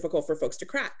that are difficult for folks to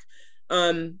crack.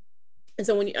 And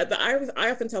so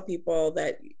I often tell people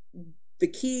that the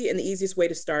key and the easiest way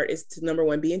to start is to, number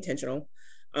one, be intentional.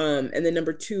 And then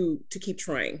number two, to keep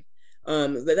trying.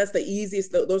 That's the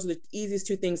easiest, those are the easiest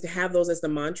two things, to have those as the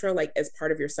mantra, like as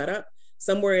part of your setup.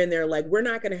 Somewhere in there, like we're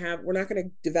not going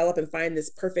to develop and find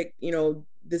this perfect,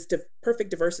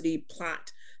 perfect diversity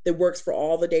plot that works for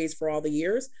all the days, for all the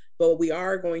years. But what we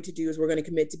are going to do is we're going to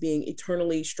commit to being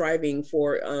eternally striving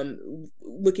for,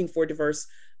 looking for diverse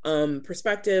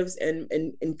perspectives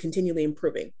and continually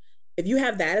improving. If you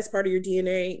have that as part of your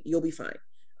DNA, you'll be fine.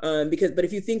 But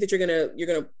if you think that you're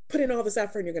gonna put in all this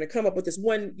effort and you're gonna come up with this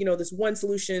one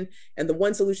solution, and the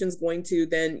one solution is going to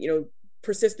then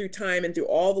persist through time and through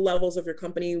all the levels of your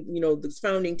company, the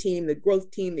founding team, the growth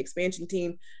team, the expansion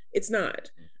team, it's not.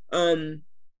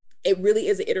 It really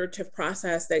is an iterative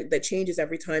process that changes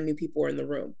every time new people are in the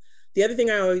room. The other thing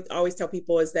I always tell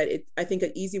people is that I think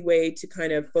an easy way to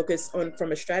kind of focus on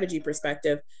from a strategy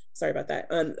perspective, sorry about that.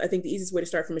 I think the easiest way to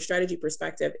start from a strategy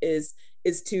perspective is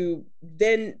to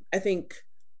then, I think,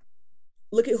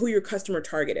 look at who your customer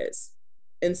target is.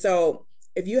 And so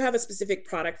if you have a specific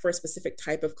product for a specific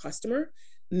type of customer,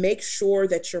 make sure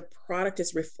that your product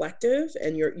is reflective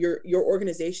and your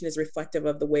organization is reflective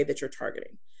of the way that you're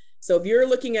targeting. So if you're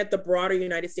looking at the broader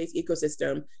United States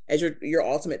ecosystem as your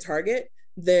ultimate target,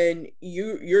 then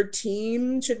your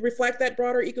team should reflect that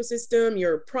broader ecosystem.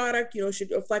 Your product,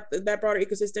 should reflect that broader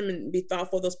ecosystem and be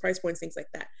thoughtful of those price points, things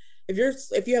like that.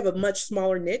 If you have a much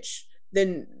smaller niche,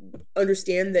 then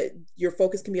understand that your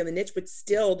focus can be on the niche, but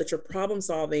still that you're problem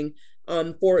solving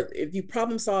if you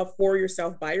problem solve for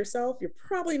yourself by yourself, you're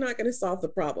probably not going to solve the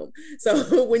problem.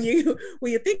 So when you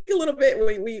think a little bit,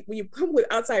 when you come with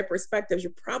outside perspectives,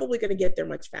 you're probably going to get there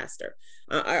much faster.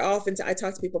 I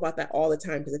talk to people about that all the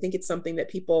time, because I think it's something that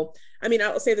people,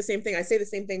 I'll say the same thing. I say the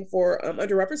same thing for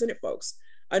underrepresented folks.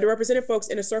 Underrepresented folks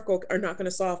in a circle are not going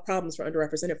to solve problems for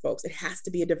underrepresented folks. It has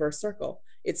to be a diverse circle.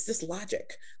 It's just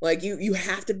logic. Like you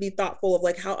have to be thoughtful of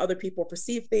like how other people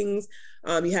perceive things.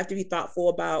 You have to be thoughtful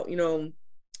about,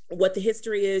 what the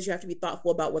history is. You have to be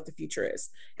thoughtful about what the future is.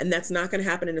 And that's not going to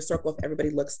happen in a circle if everybody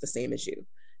looks the same as you.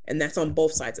 And that's on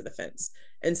both sides of the fence.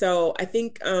 And so I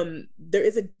think there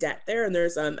is a debt there. And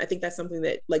there's, I think that's something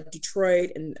that like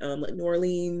Detroit and like New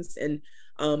Orleans and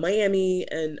Miami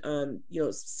and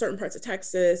certain parts of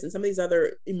Texas and some of these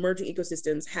other emerging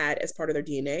ecosystems had as part of their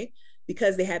DNA,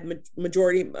 because they had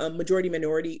majority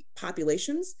minority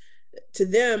populations. To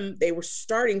them, they were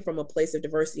starting from a place of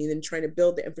diversity and then trying to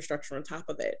build the infrastructure on top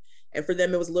of it. And for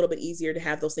them, it was a little bit easier to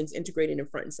have those things integrated in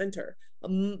front and center.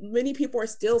 Many people are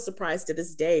still surprised to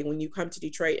this day when you come to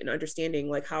Detroit and understanding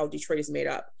like how Detroit is made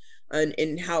up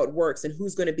and how it works and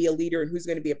who's going to be a leader and who's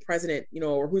going to be a president,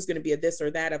 or who's going to be a this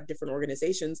or that of different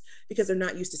organizations, because they're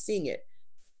not used to seeing it.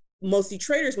 Most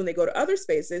Detroiters, when they go to other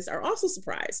spaces, are also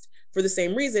surprised for the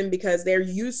same reason, because they're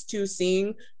used to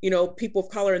seeing, people of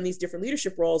color in these different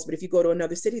leadership roles. But if you go to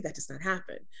another city, that does not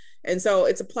happen. And so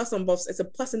it's a plus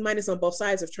and minus on both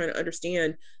sides of trying to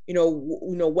understand,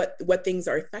 what things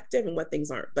are effective and what things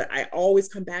aren't. But I always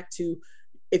come back to,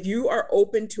 if you are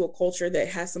open to a culture that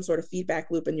has some sort of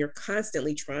feedback loop and you're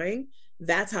constantly trying,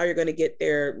 That's how you're going to get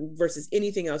there versus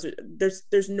anything else.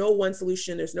 There's no one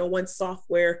solution. There's no one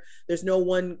software. There's no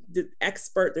one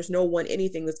expert. There's no one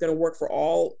anything that's going to work for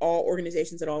all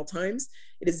organizations at all times.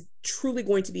 It is truly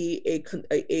going to be a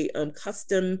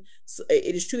custom.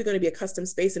 It is truly going to be a custom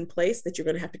space and place that you're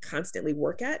going to have to constantly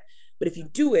work at. But if you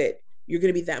do it, you're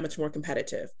going to be that much more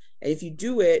competitive. And if you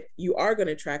do it, you are going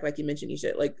to attract, like you mentioned,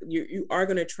 Isha, like you are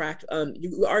going to attract,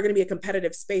 you are going to be a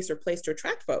competitive space or place to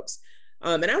attract folks.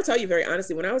 And I'll tell you very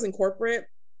honestly, when I was in corporate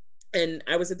and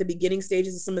I was at the beginning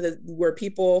stages of some of the, where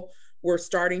people were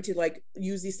starting to like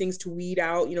use these things to weed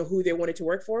out, you know, who they wanted to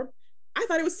work for, I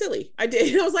thought it was silly. I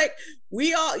did. I was like,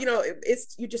 we all, you know,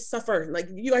 it's, you just suffer. Like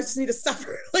you guys just need to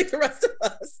suffer like the rest of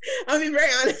us. I mean,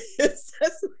 very honest, because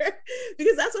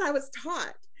that's what I was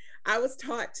taught. I was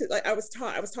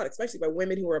taught, especially by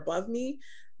women who were above me.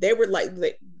 They were like,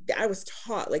 I was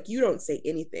taught, like, you don't say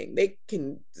anything. They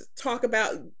can talk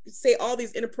about, say all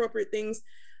these inappropriate things.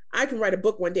 I can write a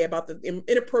book one day about the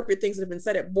inappropriate things that have been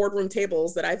said at boardroom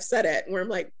tables that I've said at, where I'm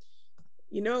like,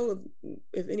 you know,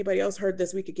 if anybody else heard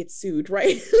this, we could get sued,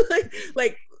 right?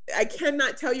 like I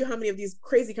cannot tell you how many of these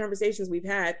crazy conversations we've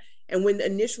had. And when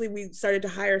initially we started to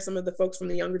hire some of the folks from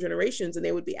the younger generations and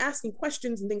they would be asking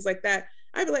questions and things like that,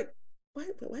 I'd be like, what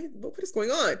is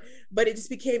going on? But it just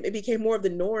became more of the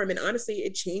norm. And honestly,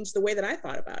 it changed the way that I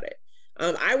thought about it.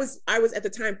 I was at the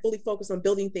time fully focused on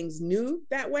building things new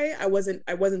that way. I wasn't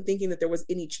thinking that there was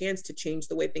any chance to change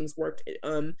the way things worked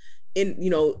in, you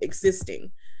know,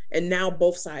 existing. And now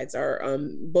both sides are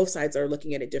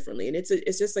looking at it differently. And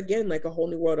it's just, again, like a whole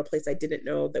new world, a place I didn't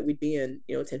know that we'd be in,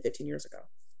 you know, 10, 15 years ago.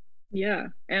 Yeah.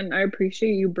 And I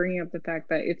appreciate you bringing up the fact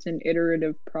that it's an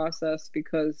iterative process,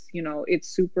 because, you know,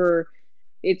 it's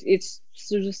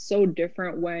just so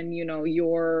different when, you know,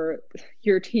 your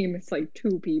team is like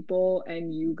 2 people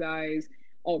and you guys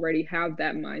already have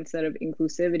that mindset of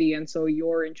inclusivity, and so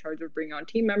you're in charge of bringing on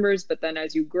team members. But then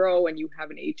as you grow and you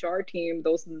have an HR team,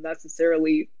 those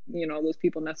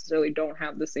people necessarily don't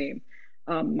have the same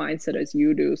mindset as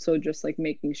you do. So just like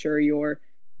making sure you're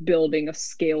building a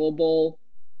scalable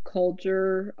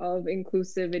culture of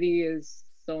inclusivity is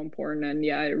so important. And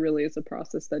yeah, it really is a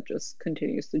process that just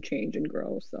continues to change and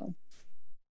grow. So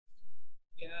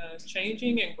yeah,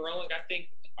 changing and growing, I think,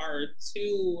 are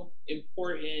 2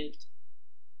 important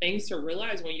things to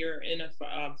realize when you're in a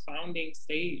founding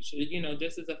stage. You know,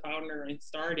 just as a founder and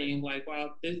starting, like,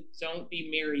 wow, don't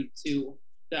be married to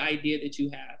the idea that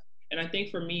you have. And I think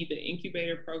for me, the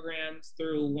incubator programs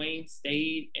through Wayne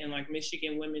State and like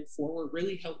Michigan Women Forward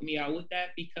really helped me out with that,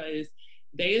 because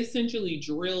they essentially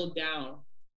drill down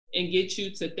and get you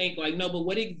to think like, no, but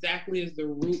what exactly is the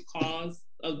root cause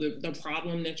of the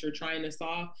problem that you're trying to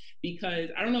solve? Because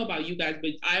I don't know about you guys,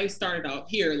 but I started out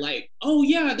here like, oh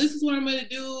yeah, this is what I'm gonna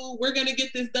do. We're gonna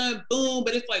get this done, boom.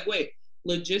 But it's like, wait,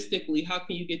 logistically, how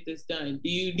can you get this done? Do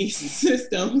you need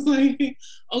systems? Like,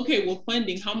 okay, well,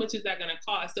 funding, how much is that gonna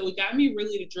cost? So it got me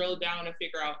really to drill down and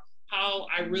figure out how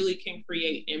I really can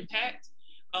create impact.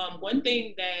 One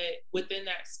thing that within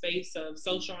that space of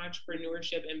social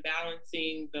entrepreneurship and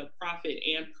balancing the profit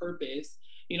and purpose,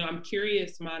 you know, I'm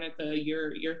curious, Monica,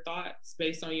 your thoughts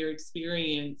based on your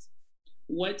experience.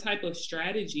 What type of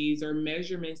strategies or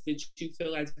measurements did you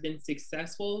feel has been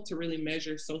successful to really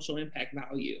measure social impact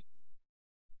value?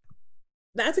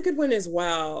 That's a good one as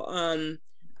well.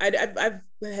 I've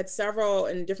had several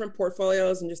in different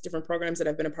portfolios and just different programs that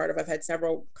I've been a part of. I've had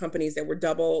several companies that were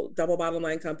double bottom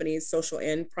line companies, social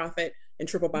and profit, and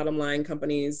triple bottom line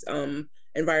companies,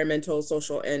 environmental,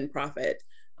 social, and profit.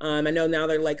 I know now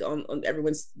they're like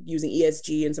everyone's using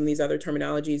ESG and some of these other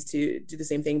terminologies to do the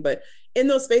same thing. But in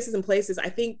those spaces and places, I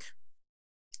think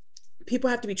people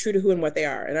have to be true to who and what they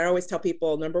are. And I always tell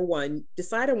people, number one,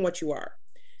 decide on what you are.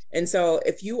 And so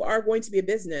if you are going to be a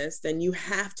business, then you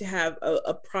have to have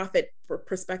a profit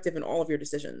perspective in all of your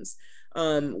decisions,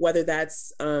 whether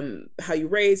that's how you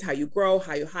raise, how you grow,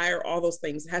 how you hire, all those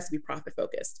things. It has to be profit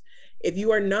focused. If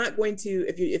you are not going to,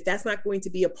 if that's not going to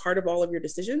be a part of all of your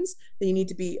decisions, then you need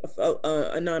to be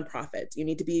a nonprofit. You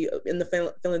need to be in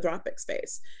the philanthropic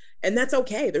space. And that's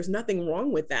okay. There's nothing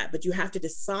wrong with that, but you have to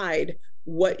decide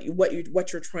what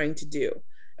you're trying to do.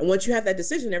 And once you have that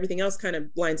decision, everything else kind of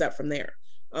lines up from there.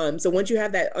 So once you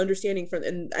have that understanding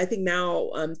and I think now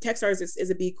Techstars is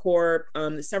a B Corp.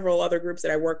 Several other groups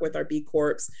that I work with are B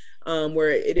Corps,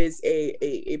 where it is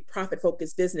a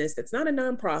profit-focused business that's not a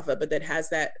nonprofit, but that has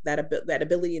that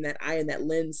ability and that eye and that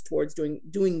lens towards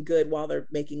doing good while they're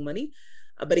making money.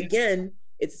 But again,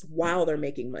 it's while they're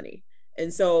making money.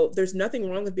 And so there's nothing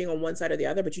wrong with being on one side or the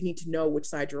other, but you need to know which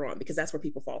side you're on, because that's where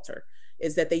people falter,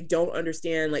 is that they don't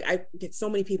understand. Like, I get so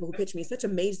many people who pitch me such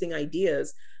amazing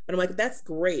ideas, and I'm like, that's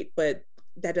great, but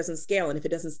that doesn't scale. And if it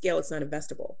doesn't scale, it's not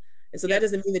investable. And so Yep. that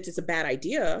doesn't mean that it's a bad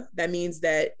idea. That means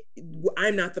that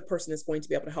I'm not the person that's going to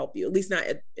be able to help you, at least not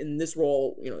in this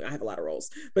role. You know, I have a lot of roles,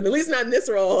 but at least not in this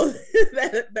role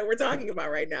that we're talking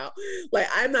about right now. Like,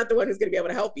 I'm not the one who's going to be able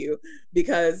to help you,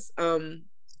 because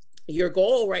your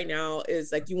goal right now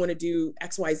is like, you want to do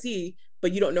XYZ,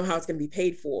 but you don't know how it's going to be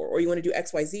paid for, or you want to do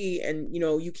XYZ and, you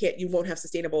know, you won't have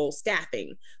sustainable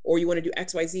staffing, or you want to do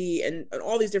XYZ and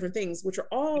all these different things, which are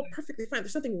all perfectly fine.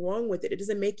 There's nothing wrong with it. It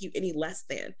doesn't make you any less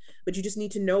than, but you just need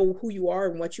to know who you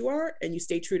are and what you are, and you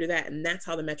stay true to that. And that's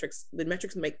how the metrics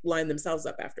line themselves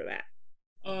up after that.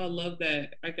 Oh, I love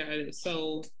that. I got it.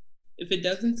 So if it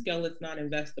doesn't scale, it's not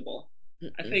investable.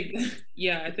 I think,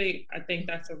 yeah, I think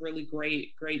that's a really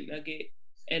great nugget.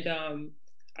 And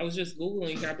I was just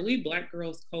Googling, I believe Black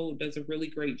Girls Code does a really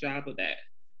great job of that.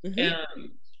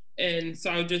 And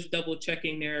so I was just double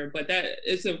checking there, but that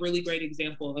is a really great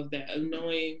example of that, of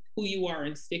knowing who you are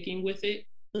and sticking with it,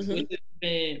 which has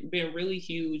been really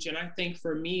huge. And I think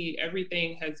for me,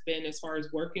 everything has been, as far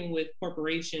as working with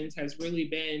corporations, has really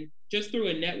been just through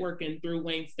a network and through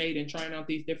Wayne State and trying out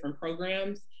these different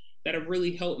programs that have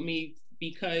really helped me.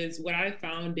 Because what I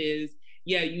found is,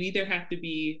 yeah, you either have to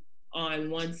be on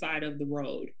one side of the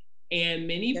road, and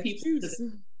many people,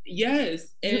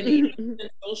 yes, and even in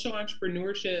social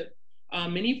entrepreneurship,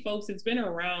 many folks, it's been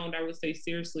around, I would say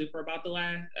seriously, for about the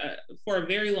last, for a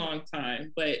very long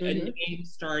time, but a name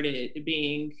started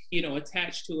being, you know,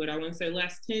 attached to it, I want to say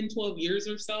last 10, 12 years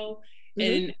or so.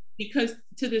 And because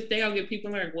to this day, I'll get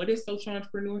people like, what is social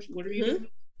entrepreneurship? What are you doing?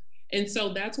 And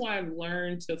so that's why I've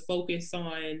learned to focus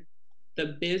on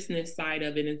the business side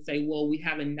of it and say, well, we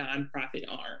have a nonprofit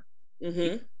arm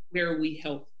where we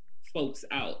help folks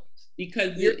out,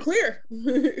 because you're clear.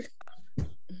 Yeah,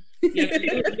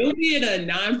 you'll be in a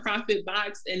nonprofit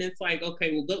box and it's like,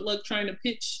 okay, well, good luck trying to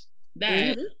pitch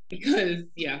that, because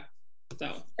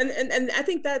so and I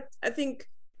think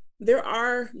there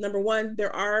are, number one,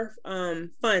 there are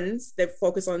funds that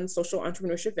focus on social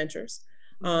entrepreneurship ventures.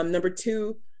 Number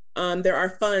two, there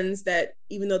are funds that,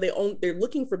 even though they're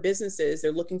looking for businesses,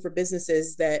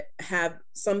 that have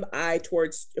some eye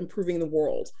towards improving the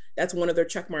world. That's one of their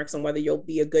check marks on whether you'll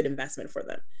be a good investment for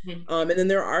them. And then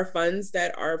there are funds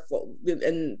that are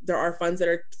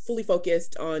fully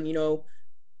focused on, you know,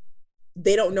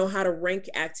 they don't know how to rank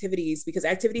activities, because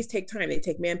activities take time. They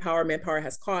take manpower. Manpower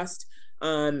has cost.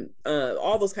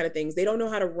 All those kind of things. They don't know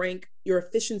how to rank your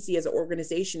efficiency as an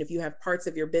organization if you have parts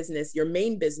of your business, your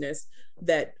main business,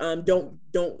 that don't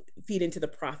feed into the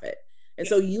profit. And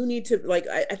so you need to, like,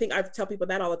 I think I tell people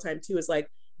that all the time too, is like,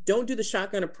 don't do the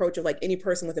shotgun approach of like, any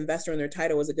person with investor in their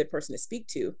title is a good person to speak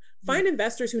to. Find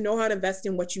investors who know how to invest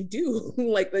in what you do.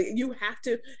 like you have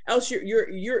to, else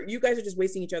you guys are just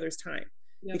wasting each other's time.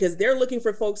 Because they're looking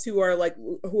for folks who are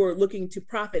looking to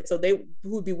profit. So who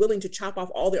would be willing to chop off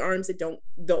all the arms that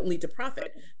don't lead to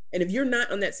profit. And if you're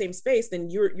not on that same space, then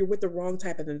you're with the wrong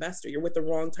type of investor. You're with the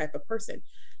wrong type of person.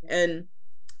 And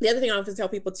the other thing I often tell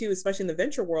people too, especially in the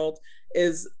venture world,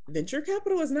 is venture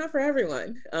capital is not for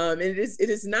everyone. It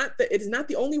is not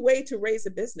the only way to raise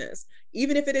a business.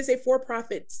 Even if it is a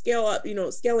for-profit scale up, you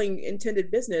know, scaling intended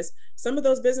business, some of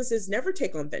those businesses never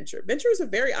take on venture. Venture is a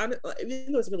very honest,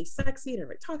 even though it's really sexy and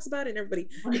everybody talks about it and everybody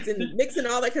it's in the mix and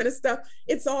all that kind of stuff.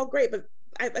 It's all great, but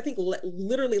I think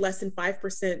literally less than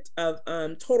 5% of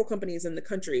total companies in the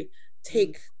country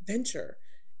take venture.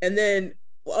 And then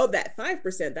of that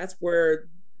 5%, that's where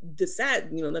the sad,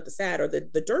 you know, not the sad or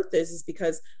the dearth is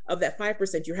because of that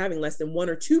 5%, you're having less than 1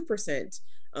 or 2%.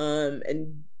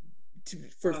 And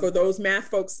for those math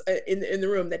folks in the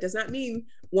room, that does not mean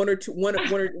 1 or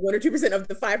 2% of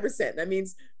the 5%. That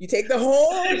means you take the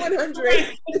whole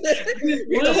 100,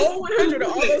 the whole 100 of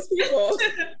all those people,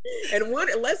 and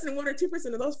less than 1 or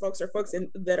 2% of those folks are folks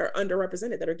that are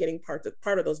underrepresented, that are getting part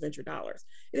of those venture dollars.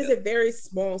 It is a very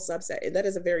small subset, and that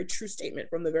is a very true statement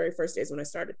from the very first days when I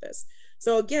started this.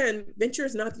 So again, venture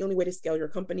is not the only way to scale your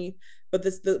company, but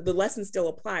the lessons still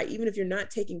apply. Even if you're not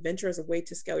taking venture as a way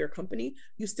to scale your company,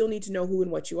 you still need to know who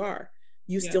and what you are.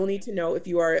 You still need to know if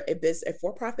you are a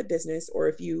for-profit business, or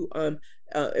if you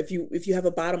have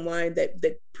a bottom line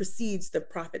that precedes the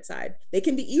profit side. They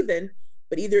can be even,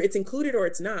 but either it's included or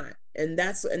it's not. And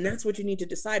that's what you need to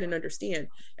decide and understand.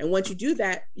 And once you do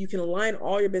that, you can align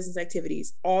all your business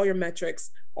activities, all your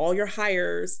metrics, all your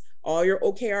hires, all your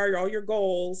OKR, all your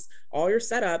goals, all your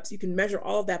setups. You can measure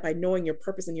all of that by knowing your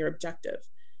purpose and your objective.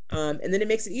 And then it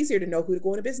makes it easier to know who to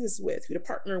go into business with, who to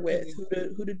partner with, who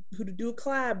to do a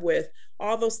collab with,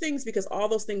 all those things, because all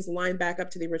those things line back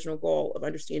up to the original goal of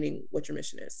understanding what your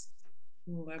mission is.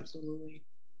 Oh, absolutely.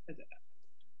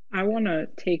 I want to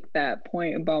take that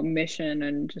point about mission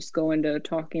and just go into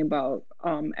talking about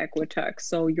Equitech.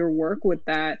 So your work with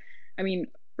that, I mean,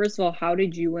 first of all, how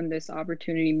did you and this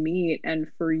opportunity meet? And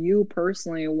for you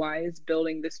personally, why is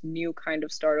building this new kind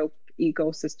of startup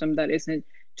ecosystem that isn't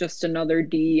just another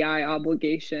DEI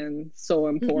obligation so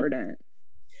important?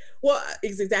 Well,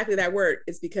 it's exactly that word.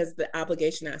 It's because the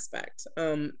obligation aspect.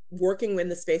 Working in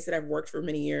the space that I've worked for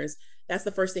many years, that's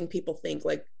the first thing people think.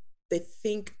 Like, they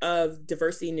think of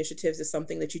diversity initiatives as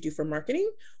something that you do for marketing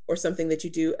or something that you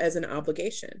do as an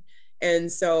obligation.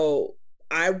 And so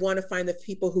I want to find the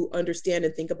people who understand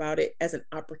and think about it as an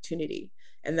opportunity.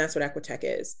 And that's what Equitech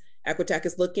is. Equitech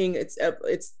is looking, it's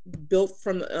built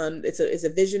from, it's a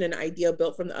vision and idea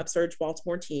built from the Upsurge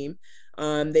Baltimore team.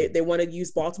 They want to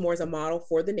use Baltimore as a model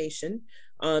for the nation,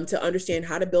 to understand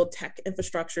how to build tech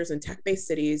infrastructures and tech-based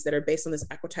cities that are based on this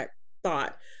Equitech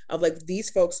thought of, like, these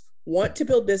folks want to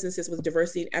build businesses with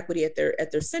diversity and equity at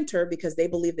their center, because they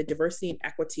believe that diversity and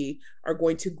equity are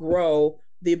going to grow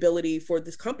the ability for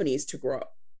these companies to grow.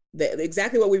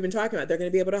 Exactly what we've been talking about. They're going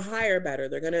to be able to hire better.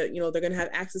 They're going to, they're going to have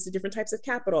access to different types of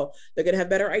capital. They're going to have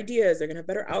better ideas. They're going to have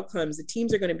better outcomes. The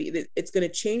teams are going to be, it's going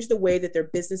to change the way that their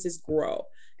businesses grow.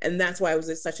 And that's why it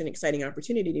was such an exciting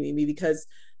opportunity to me, because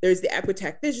there's the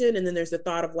Equitech vision, and then there's the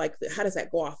thought of, like, how does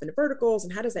that go off into verticals,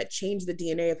 and how does that change the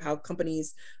DNA of how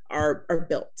companies are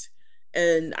built?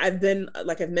 And I've been,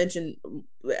 like I've mentioned,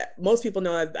 most people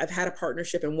know I've had a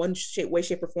partnership in one way,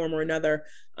 shape, or form or another,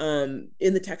 in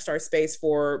the Techstars space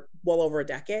for well over a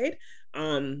decade.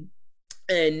 And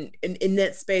in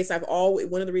that space, I've always,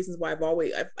 one of the reasons why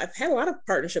I've had a lot of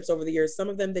partnerships over the years, some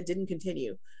of them that didn't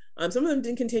continue. Some of them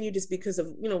didn't continue just because of,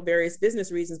 various business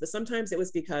reasons, but sometimes it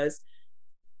was because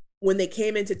when they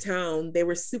came into town, they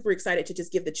were super excited to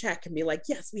just give the check and be like,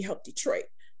 yes, we helped Detroit.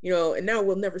 And now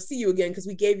we'll never see you again because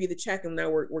we gave you the check and now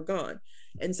we're gone.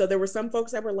 And so there were some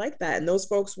folks that were like that. And those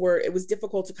folks it was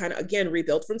difficult to kind of, again,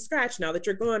 rebuild from scratch. Now that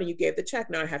you're gone and you gave the check,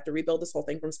 now I have to rebuild this whole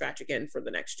thing from scratch again for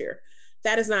the next year.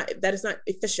 That is not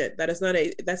efficient. That's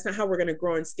not how we're going to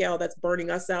grow and scale. That's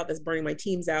burning us out. That's burning my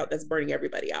teams out. That's burning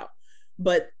everybody out.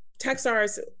 But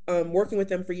Techstars, working with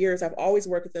them for years, I've always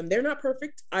worked with them. They're not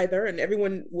perfect either. And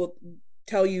everyone will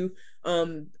tell you,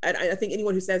 I think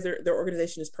anyone who says their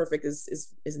organization is perfect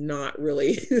is not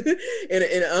really in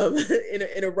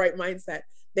a right mindset.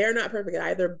 They're not perfect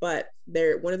either, but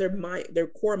they're one of their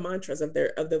core mantras of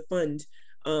the fund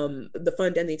and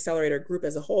the accelerator group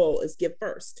as a whole is give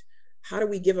first. How do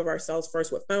we give of ourselves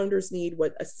first? What founders need,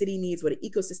 what a city needs, what an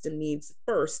ecosystem needs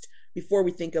first, before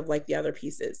we think of, like, the other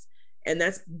pieces. And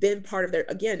that's been part of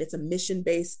it's a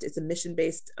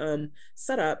mission-based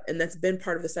setup. And that's been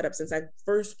part of the setup since I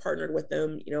first partnered with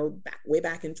them, way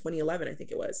back in 2011, I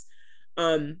think it was.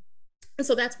 And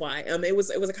so that's why it was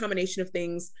a combination of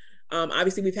things.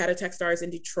 Obviously, we've had a Techstars in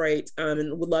Detroit,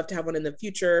 and would love to have one in the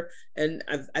future. And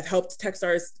I've helped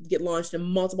Techstars get launched in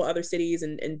multiple other cities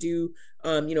and do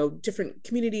different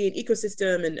community and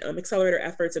ecosystem and accelerator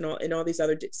efforts and all these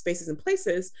other spaces and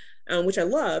places, which I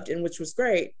loved and which was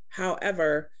great.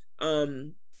 However,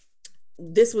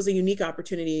 this was a unique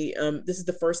opportunity. This is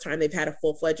the first time they've had a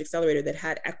full-fledged accelerator that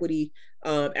had equity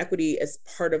as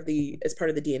part of the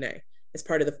DNA, as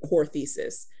part of the core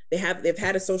thesis. They've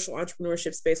had a social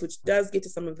entrepreneurship space, which does get to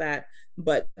some of that,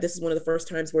 but this is one of the first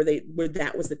times where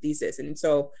that was the thesis. And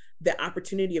so the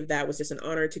opportunity of that was just an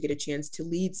honor to get a chance to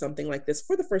lead something like this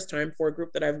for the first time for a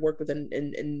group that I've worked with and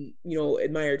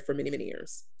admired for many, many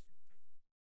years.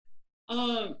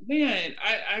 Man,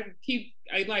 I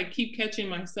keep catching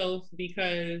myself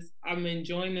because I'm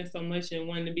enjoying this so much and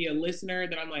wanting to be a listener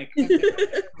that I'm like,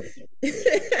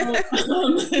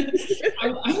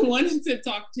 I wanted to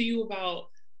talk to you about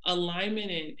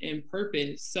alignment and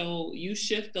purpose. So you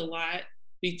shift a lot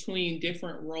between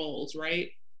different roles, right?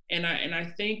 And I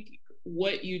think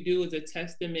what you do is a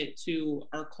testament to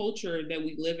our culture that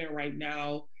we live in right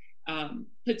now.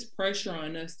 Puts pressure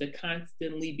on us to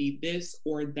constantly be this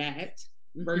or that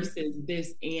versus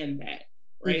this and that,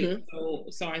 right?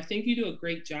 So I think you do a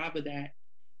great job of that.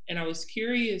 And I was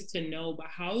curious to know, but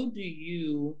how do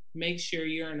you make sure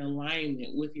you're in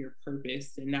alignment with your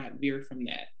purpose and not veer from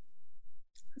that?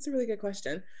 That's a really good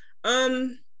question.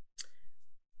 I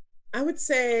would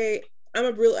say I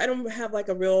don't have like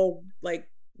a real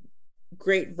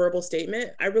great verbal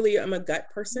statement. I'm a gut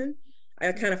person.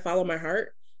 I kind of follow my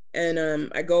heart.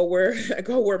 And I go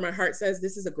where my heart says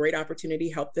this is a great opportunity.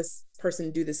 Help this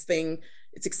person do this thing.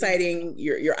 It's exciting.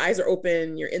 Your eyes are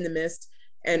open. You're in the midst,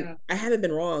 and I haven't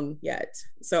been wrong yet.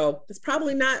 So it's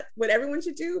probably not what everyone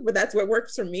should do, but that's what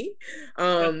works for me.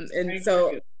 And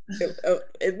so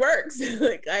it works.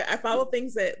 I follow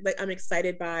things that I'm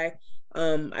excited by.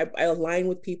 I align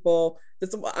with people.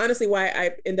 That's honestly why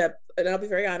I end up, and I'll be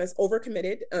very honest,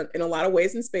 overcommitted in a lot of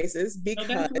ways and spaces, because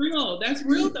that's real. That's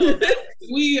real though.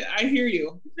 I hear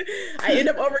you. I end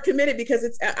up overcommitted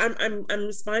because I'm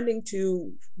responding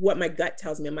to what my gut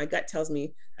tells me. And my gut tells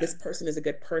me this person is a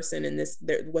good person, and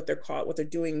what they're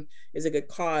doing is a good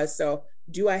cause. So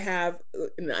do I have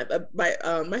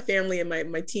my family and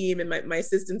my team and my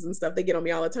assistants and stuff, they get on me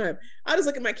all the time. I'll just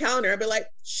look at my calendar. I'll be like,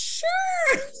 sure.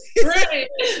 Right.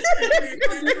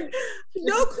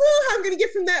 No clue how I'm going to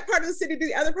get from that part of the city to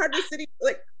the other part of the city.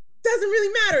 Like, doesn't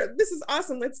really matter. This is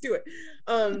awesome. Let's do it.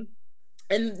 And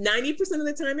 90% of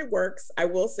the time it works. I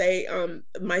will say,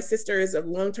 my sister is a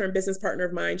long-term business partner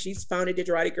of mine. She's founded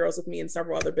Digerati Girls with me and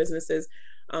several other businesses.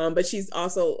 But she's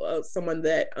also someone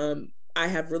that I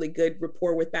have really good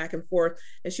rapport with back and forth.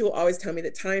 And she will always tell me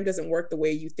that time doesn't work the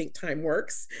way you think time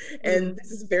works. And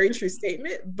this is a very true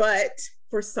statement, but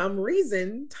for some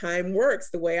reason, time works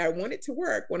the way I want it to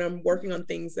work when I'm working on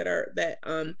things that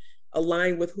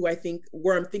align with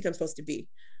where I'm supposed to be.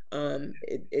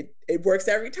 It works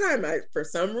every time. For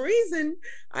some reason,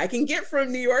 I can get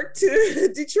from New York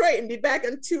to Detroit and be back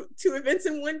on two events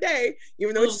in one day,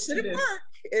 even though it shouldn't work.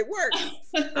 It works.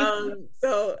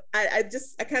 So I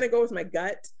kind of go with my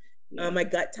gut. My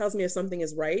gut tells me if something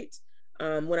is right.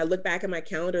 When I look back at my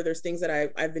calendar, there's things that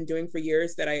I've been doing for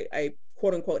years that I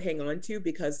quote unquote hang on to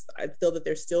because I feel that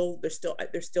they're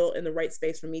still in the right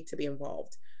space for me to be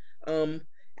involved.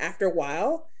 After a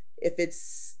while, if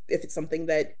it's something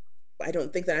that I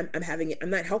don't think that I'm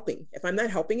not helping. If I'm not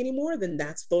helping anymore, then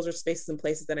those are spaces and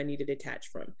places that I need to detach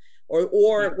from.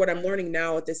 Or what I'm learning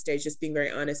now at this stage, just being very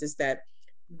honest, is that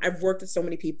I've worked with so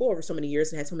many people over so many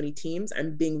years and had so many teams.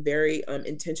 I'm being very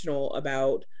intentional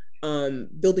about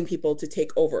building people to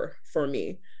take over for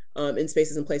me in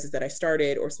spaces and places that I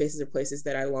started, or spaces or places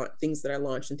that I launched, things that I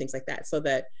launched and things like that. So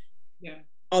that,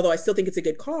 although I still think it's a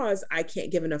good cause, I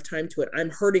can't give enough time to it. I'm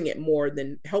hurting it more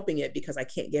than helping it because I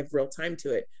can't give real time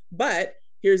to it. But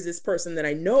here's this person that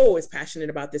I know is passionate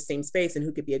about this same space and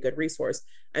who could be a good resource.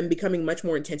 I'm becoming much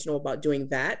more intentional about doing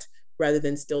that rather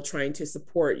than still trying to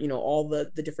support, all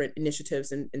the different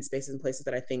initiatives and spaces and places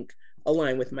that I think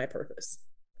align with my purpose.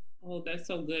 Oh, that's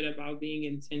so good about being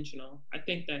intentional. I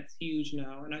think that's huge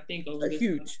now. And I think over this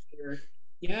huge year,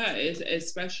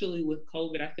 especially with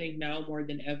COVID, I think now more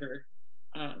than ever,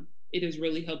 it has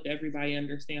really helped everybody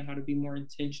understand how to be more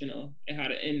intentional and how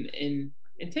to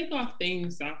and take off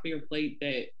things off of your plate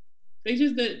that they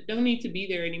just don't need to be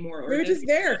there anymore. They're just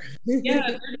there. They're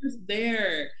just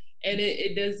there. And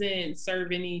it doesn't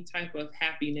serve any type of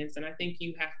happiness. And I think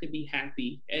you have to be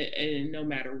happy and no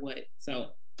matter what. So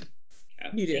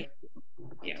you do.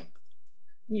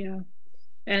 Yeah.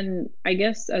 And I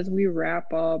guess as we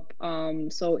wrap up,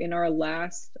 so in our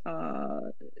last,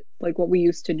 what we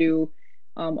used to do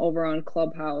over on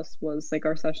Clubhouse was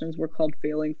our sessions were called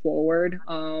Failing Forward.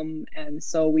 And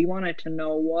so we wanted to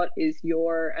know what is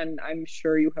and I'm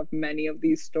sure you have many of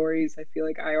these stories. I feel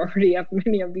like I already have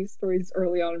many of these stories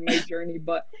early on in my journey,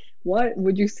 but what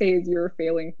would you say is your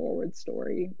failing forward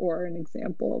story or an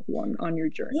example of one on your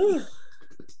journey?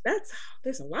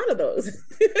 There's a lot of those.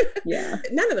 Yeah.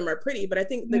 None of them are pretty, but I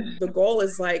think the goal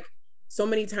is so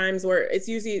many times where it's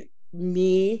usually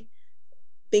me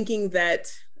thinking that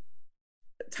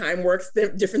time works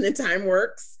different than time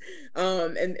works,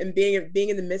 and being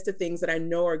in the midst of things that I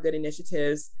know are good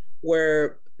initiatives,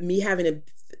 where me having to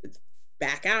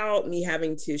back out, me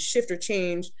having to shift or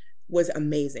change was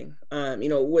amazing.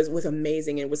 Was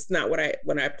amazing. It was not what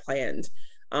I planned.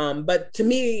 But to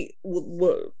me,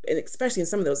 and especially in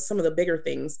some of the bigger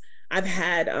things, I've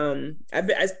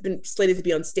been slated to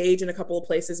be on stage in a couple of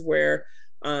places where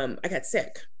I got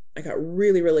sick. I got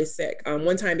really, really sick.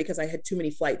 One time because I had too many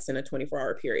flights in a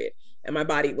 24-hour period, and my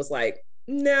body was like,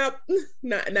 nope,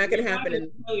 not gonna happen.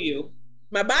 And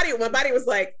my body was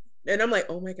like, and I'm like,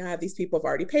 oh my God, these people have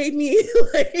already paid me.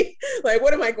 like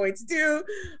what am I going to do?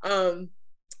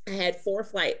 I had 4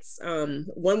 flights.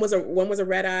 One was a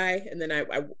red eye, and then I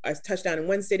touched down in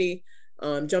one city,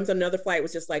 jumped on another flight,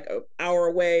 was just like an hour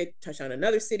away, touched down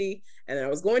another city, and then I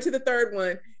was going to the third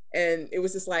one, and it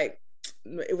was just like,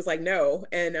 no.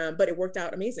 And but it worked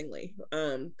out amazingly,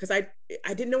 because I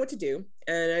didn't know what to do,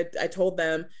 and I told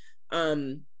them,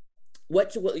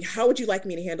 how would you like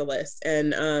me to handle this?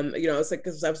 And it's like,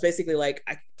 because I was basically like,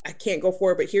 I can't go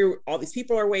forward, but here all these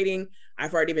people are waiting.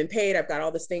 I've already been paid. I've got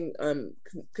all this thing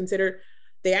considered.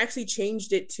 They actually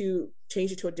changed it to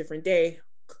a different day,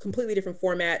 completely different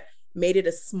format, made it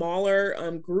a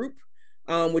smaller group,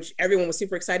 which everyone was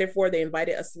super excited for. They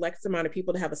invited a select amount of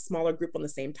people to have a smaller group on the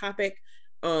same topic.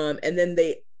 And then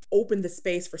they opened the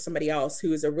space for somebody else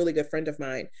who is a really good friend of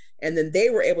mine. And then they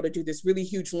were able to do this really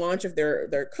huge launch of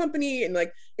their company. And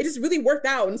like, it just really worked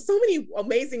out in so many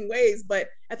amazing ways. But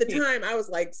at the time I was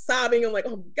like sobbing. I'm like,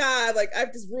 oh God, like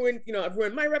I've just ruined, I've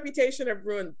ruined my reputation. I've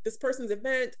ruined this person's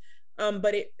event.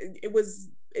 But it was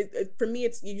for me,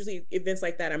 it's usually events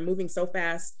like that. I'm moving so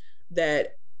fast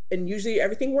and usually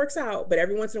everything works out, but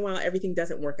every once in a while, everything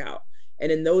doesn't work out.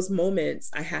 And in those moments,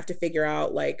 I have to figure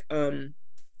out how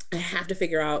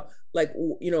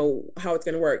it's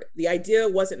going to work. The idea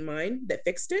wasn't mine that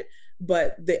fixed it,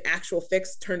 but the actual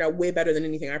fix turned out way better than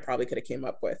anything I probably could have came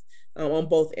up with on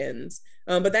both ends.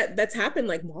 But that's happened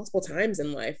like multiple times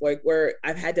in life, like where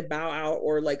I've had to bow out,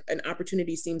 or like an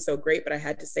opportunity seemed so great, but I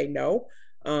had to say no.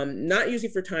 Not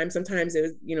usually for time. Sometimes it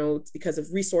was, it's because of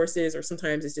resources, or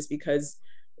sometimes it's just because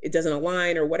it doesn't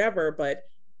align or whatever. But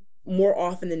more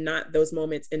often than not, those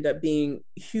moments end up being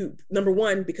huge. Number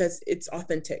one, because it's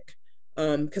authentic.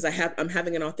 Because I'm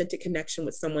having an authentic connection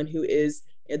with someone who is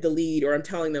the lead, or I'm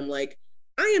telling them like,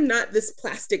 I am not this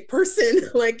plastic person.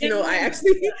 Like, I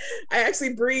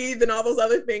actually breathe and all those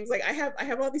other things. Like I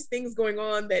have all these things going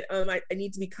on that I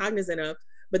need to be cognizant of.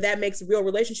 But that makes real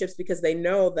relationships, because they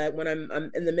know that when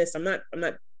I'm in the midst, I'm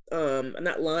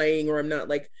not lying, or I'm not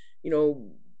like,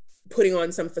 putting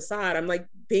on some facade. I'm like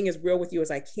being as real with you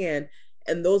as I can.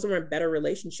 And those are my better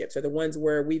relationships, are the ones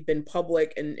where we've been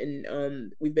public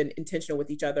and we've been intentional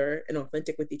with each other and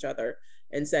authentic with each other,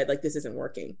 and said like, this isn't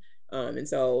working. And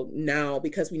so now,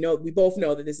 because we both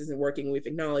know that this isn't working, we've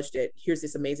acknowledged it. Here's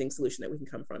this amazing solution that we can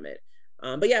come from it.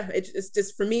 But yeah, it's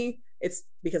just, for me, it's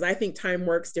because I think time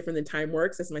works different than time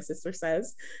works, as my sister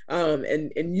says.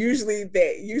 And usually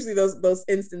those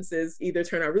instances either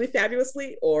turn out really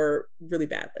fabulously or really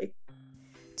badly.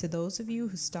 To those of you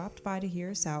who stopped by to hear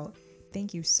us out,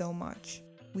 thank you so much.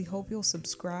 We hope you'll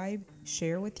subscribe,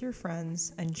 share with your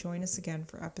friends, and join us again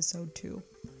for episode 2.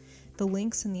 The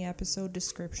links in the episode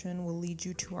description will lead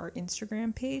you to our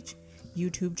Instagram page,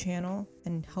 YouTube channel,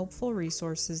 and helpful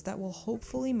resources that will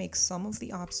hopefully make some of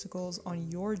the obstacles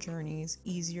on your journeys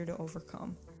easier to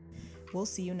overcome. We'll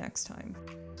see you next time.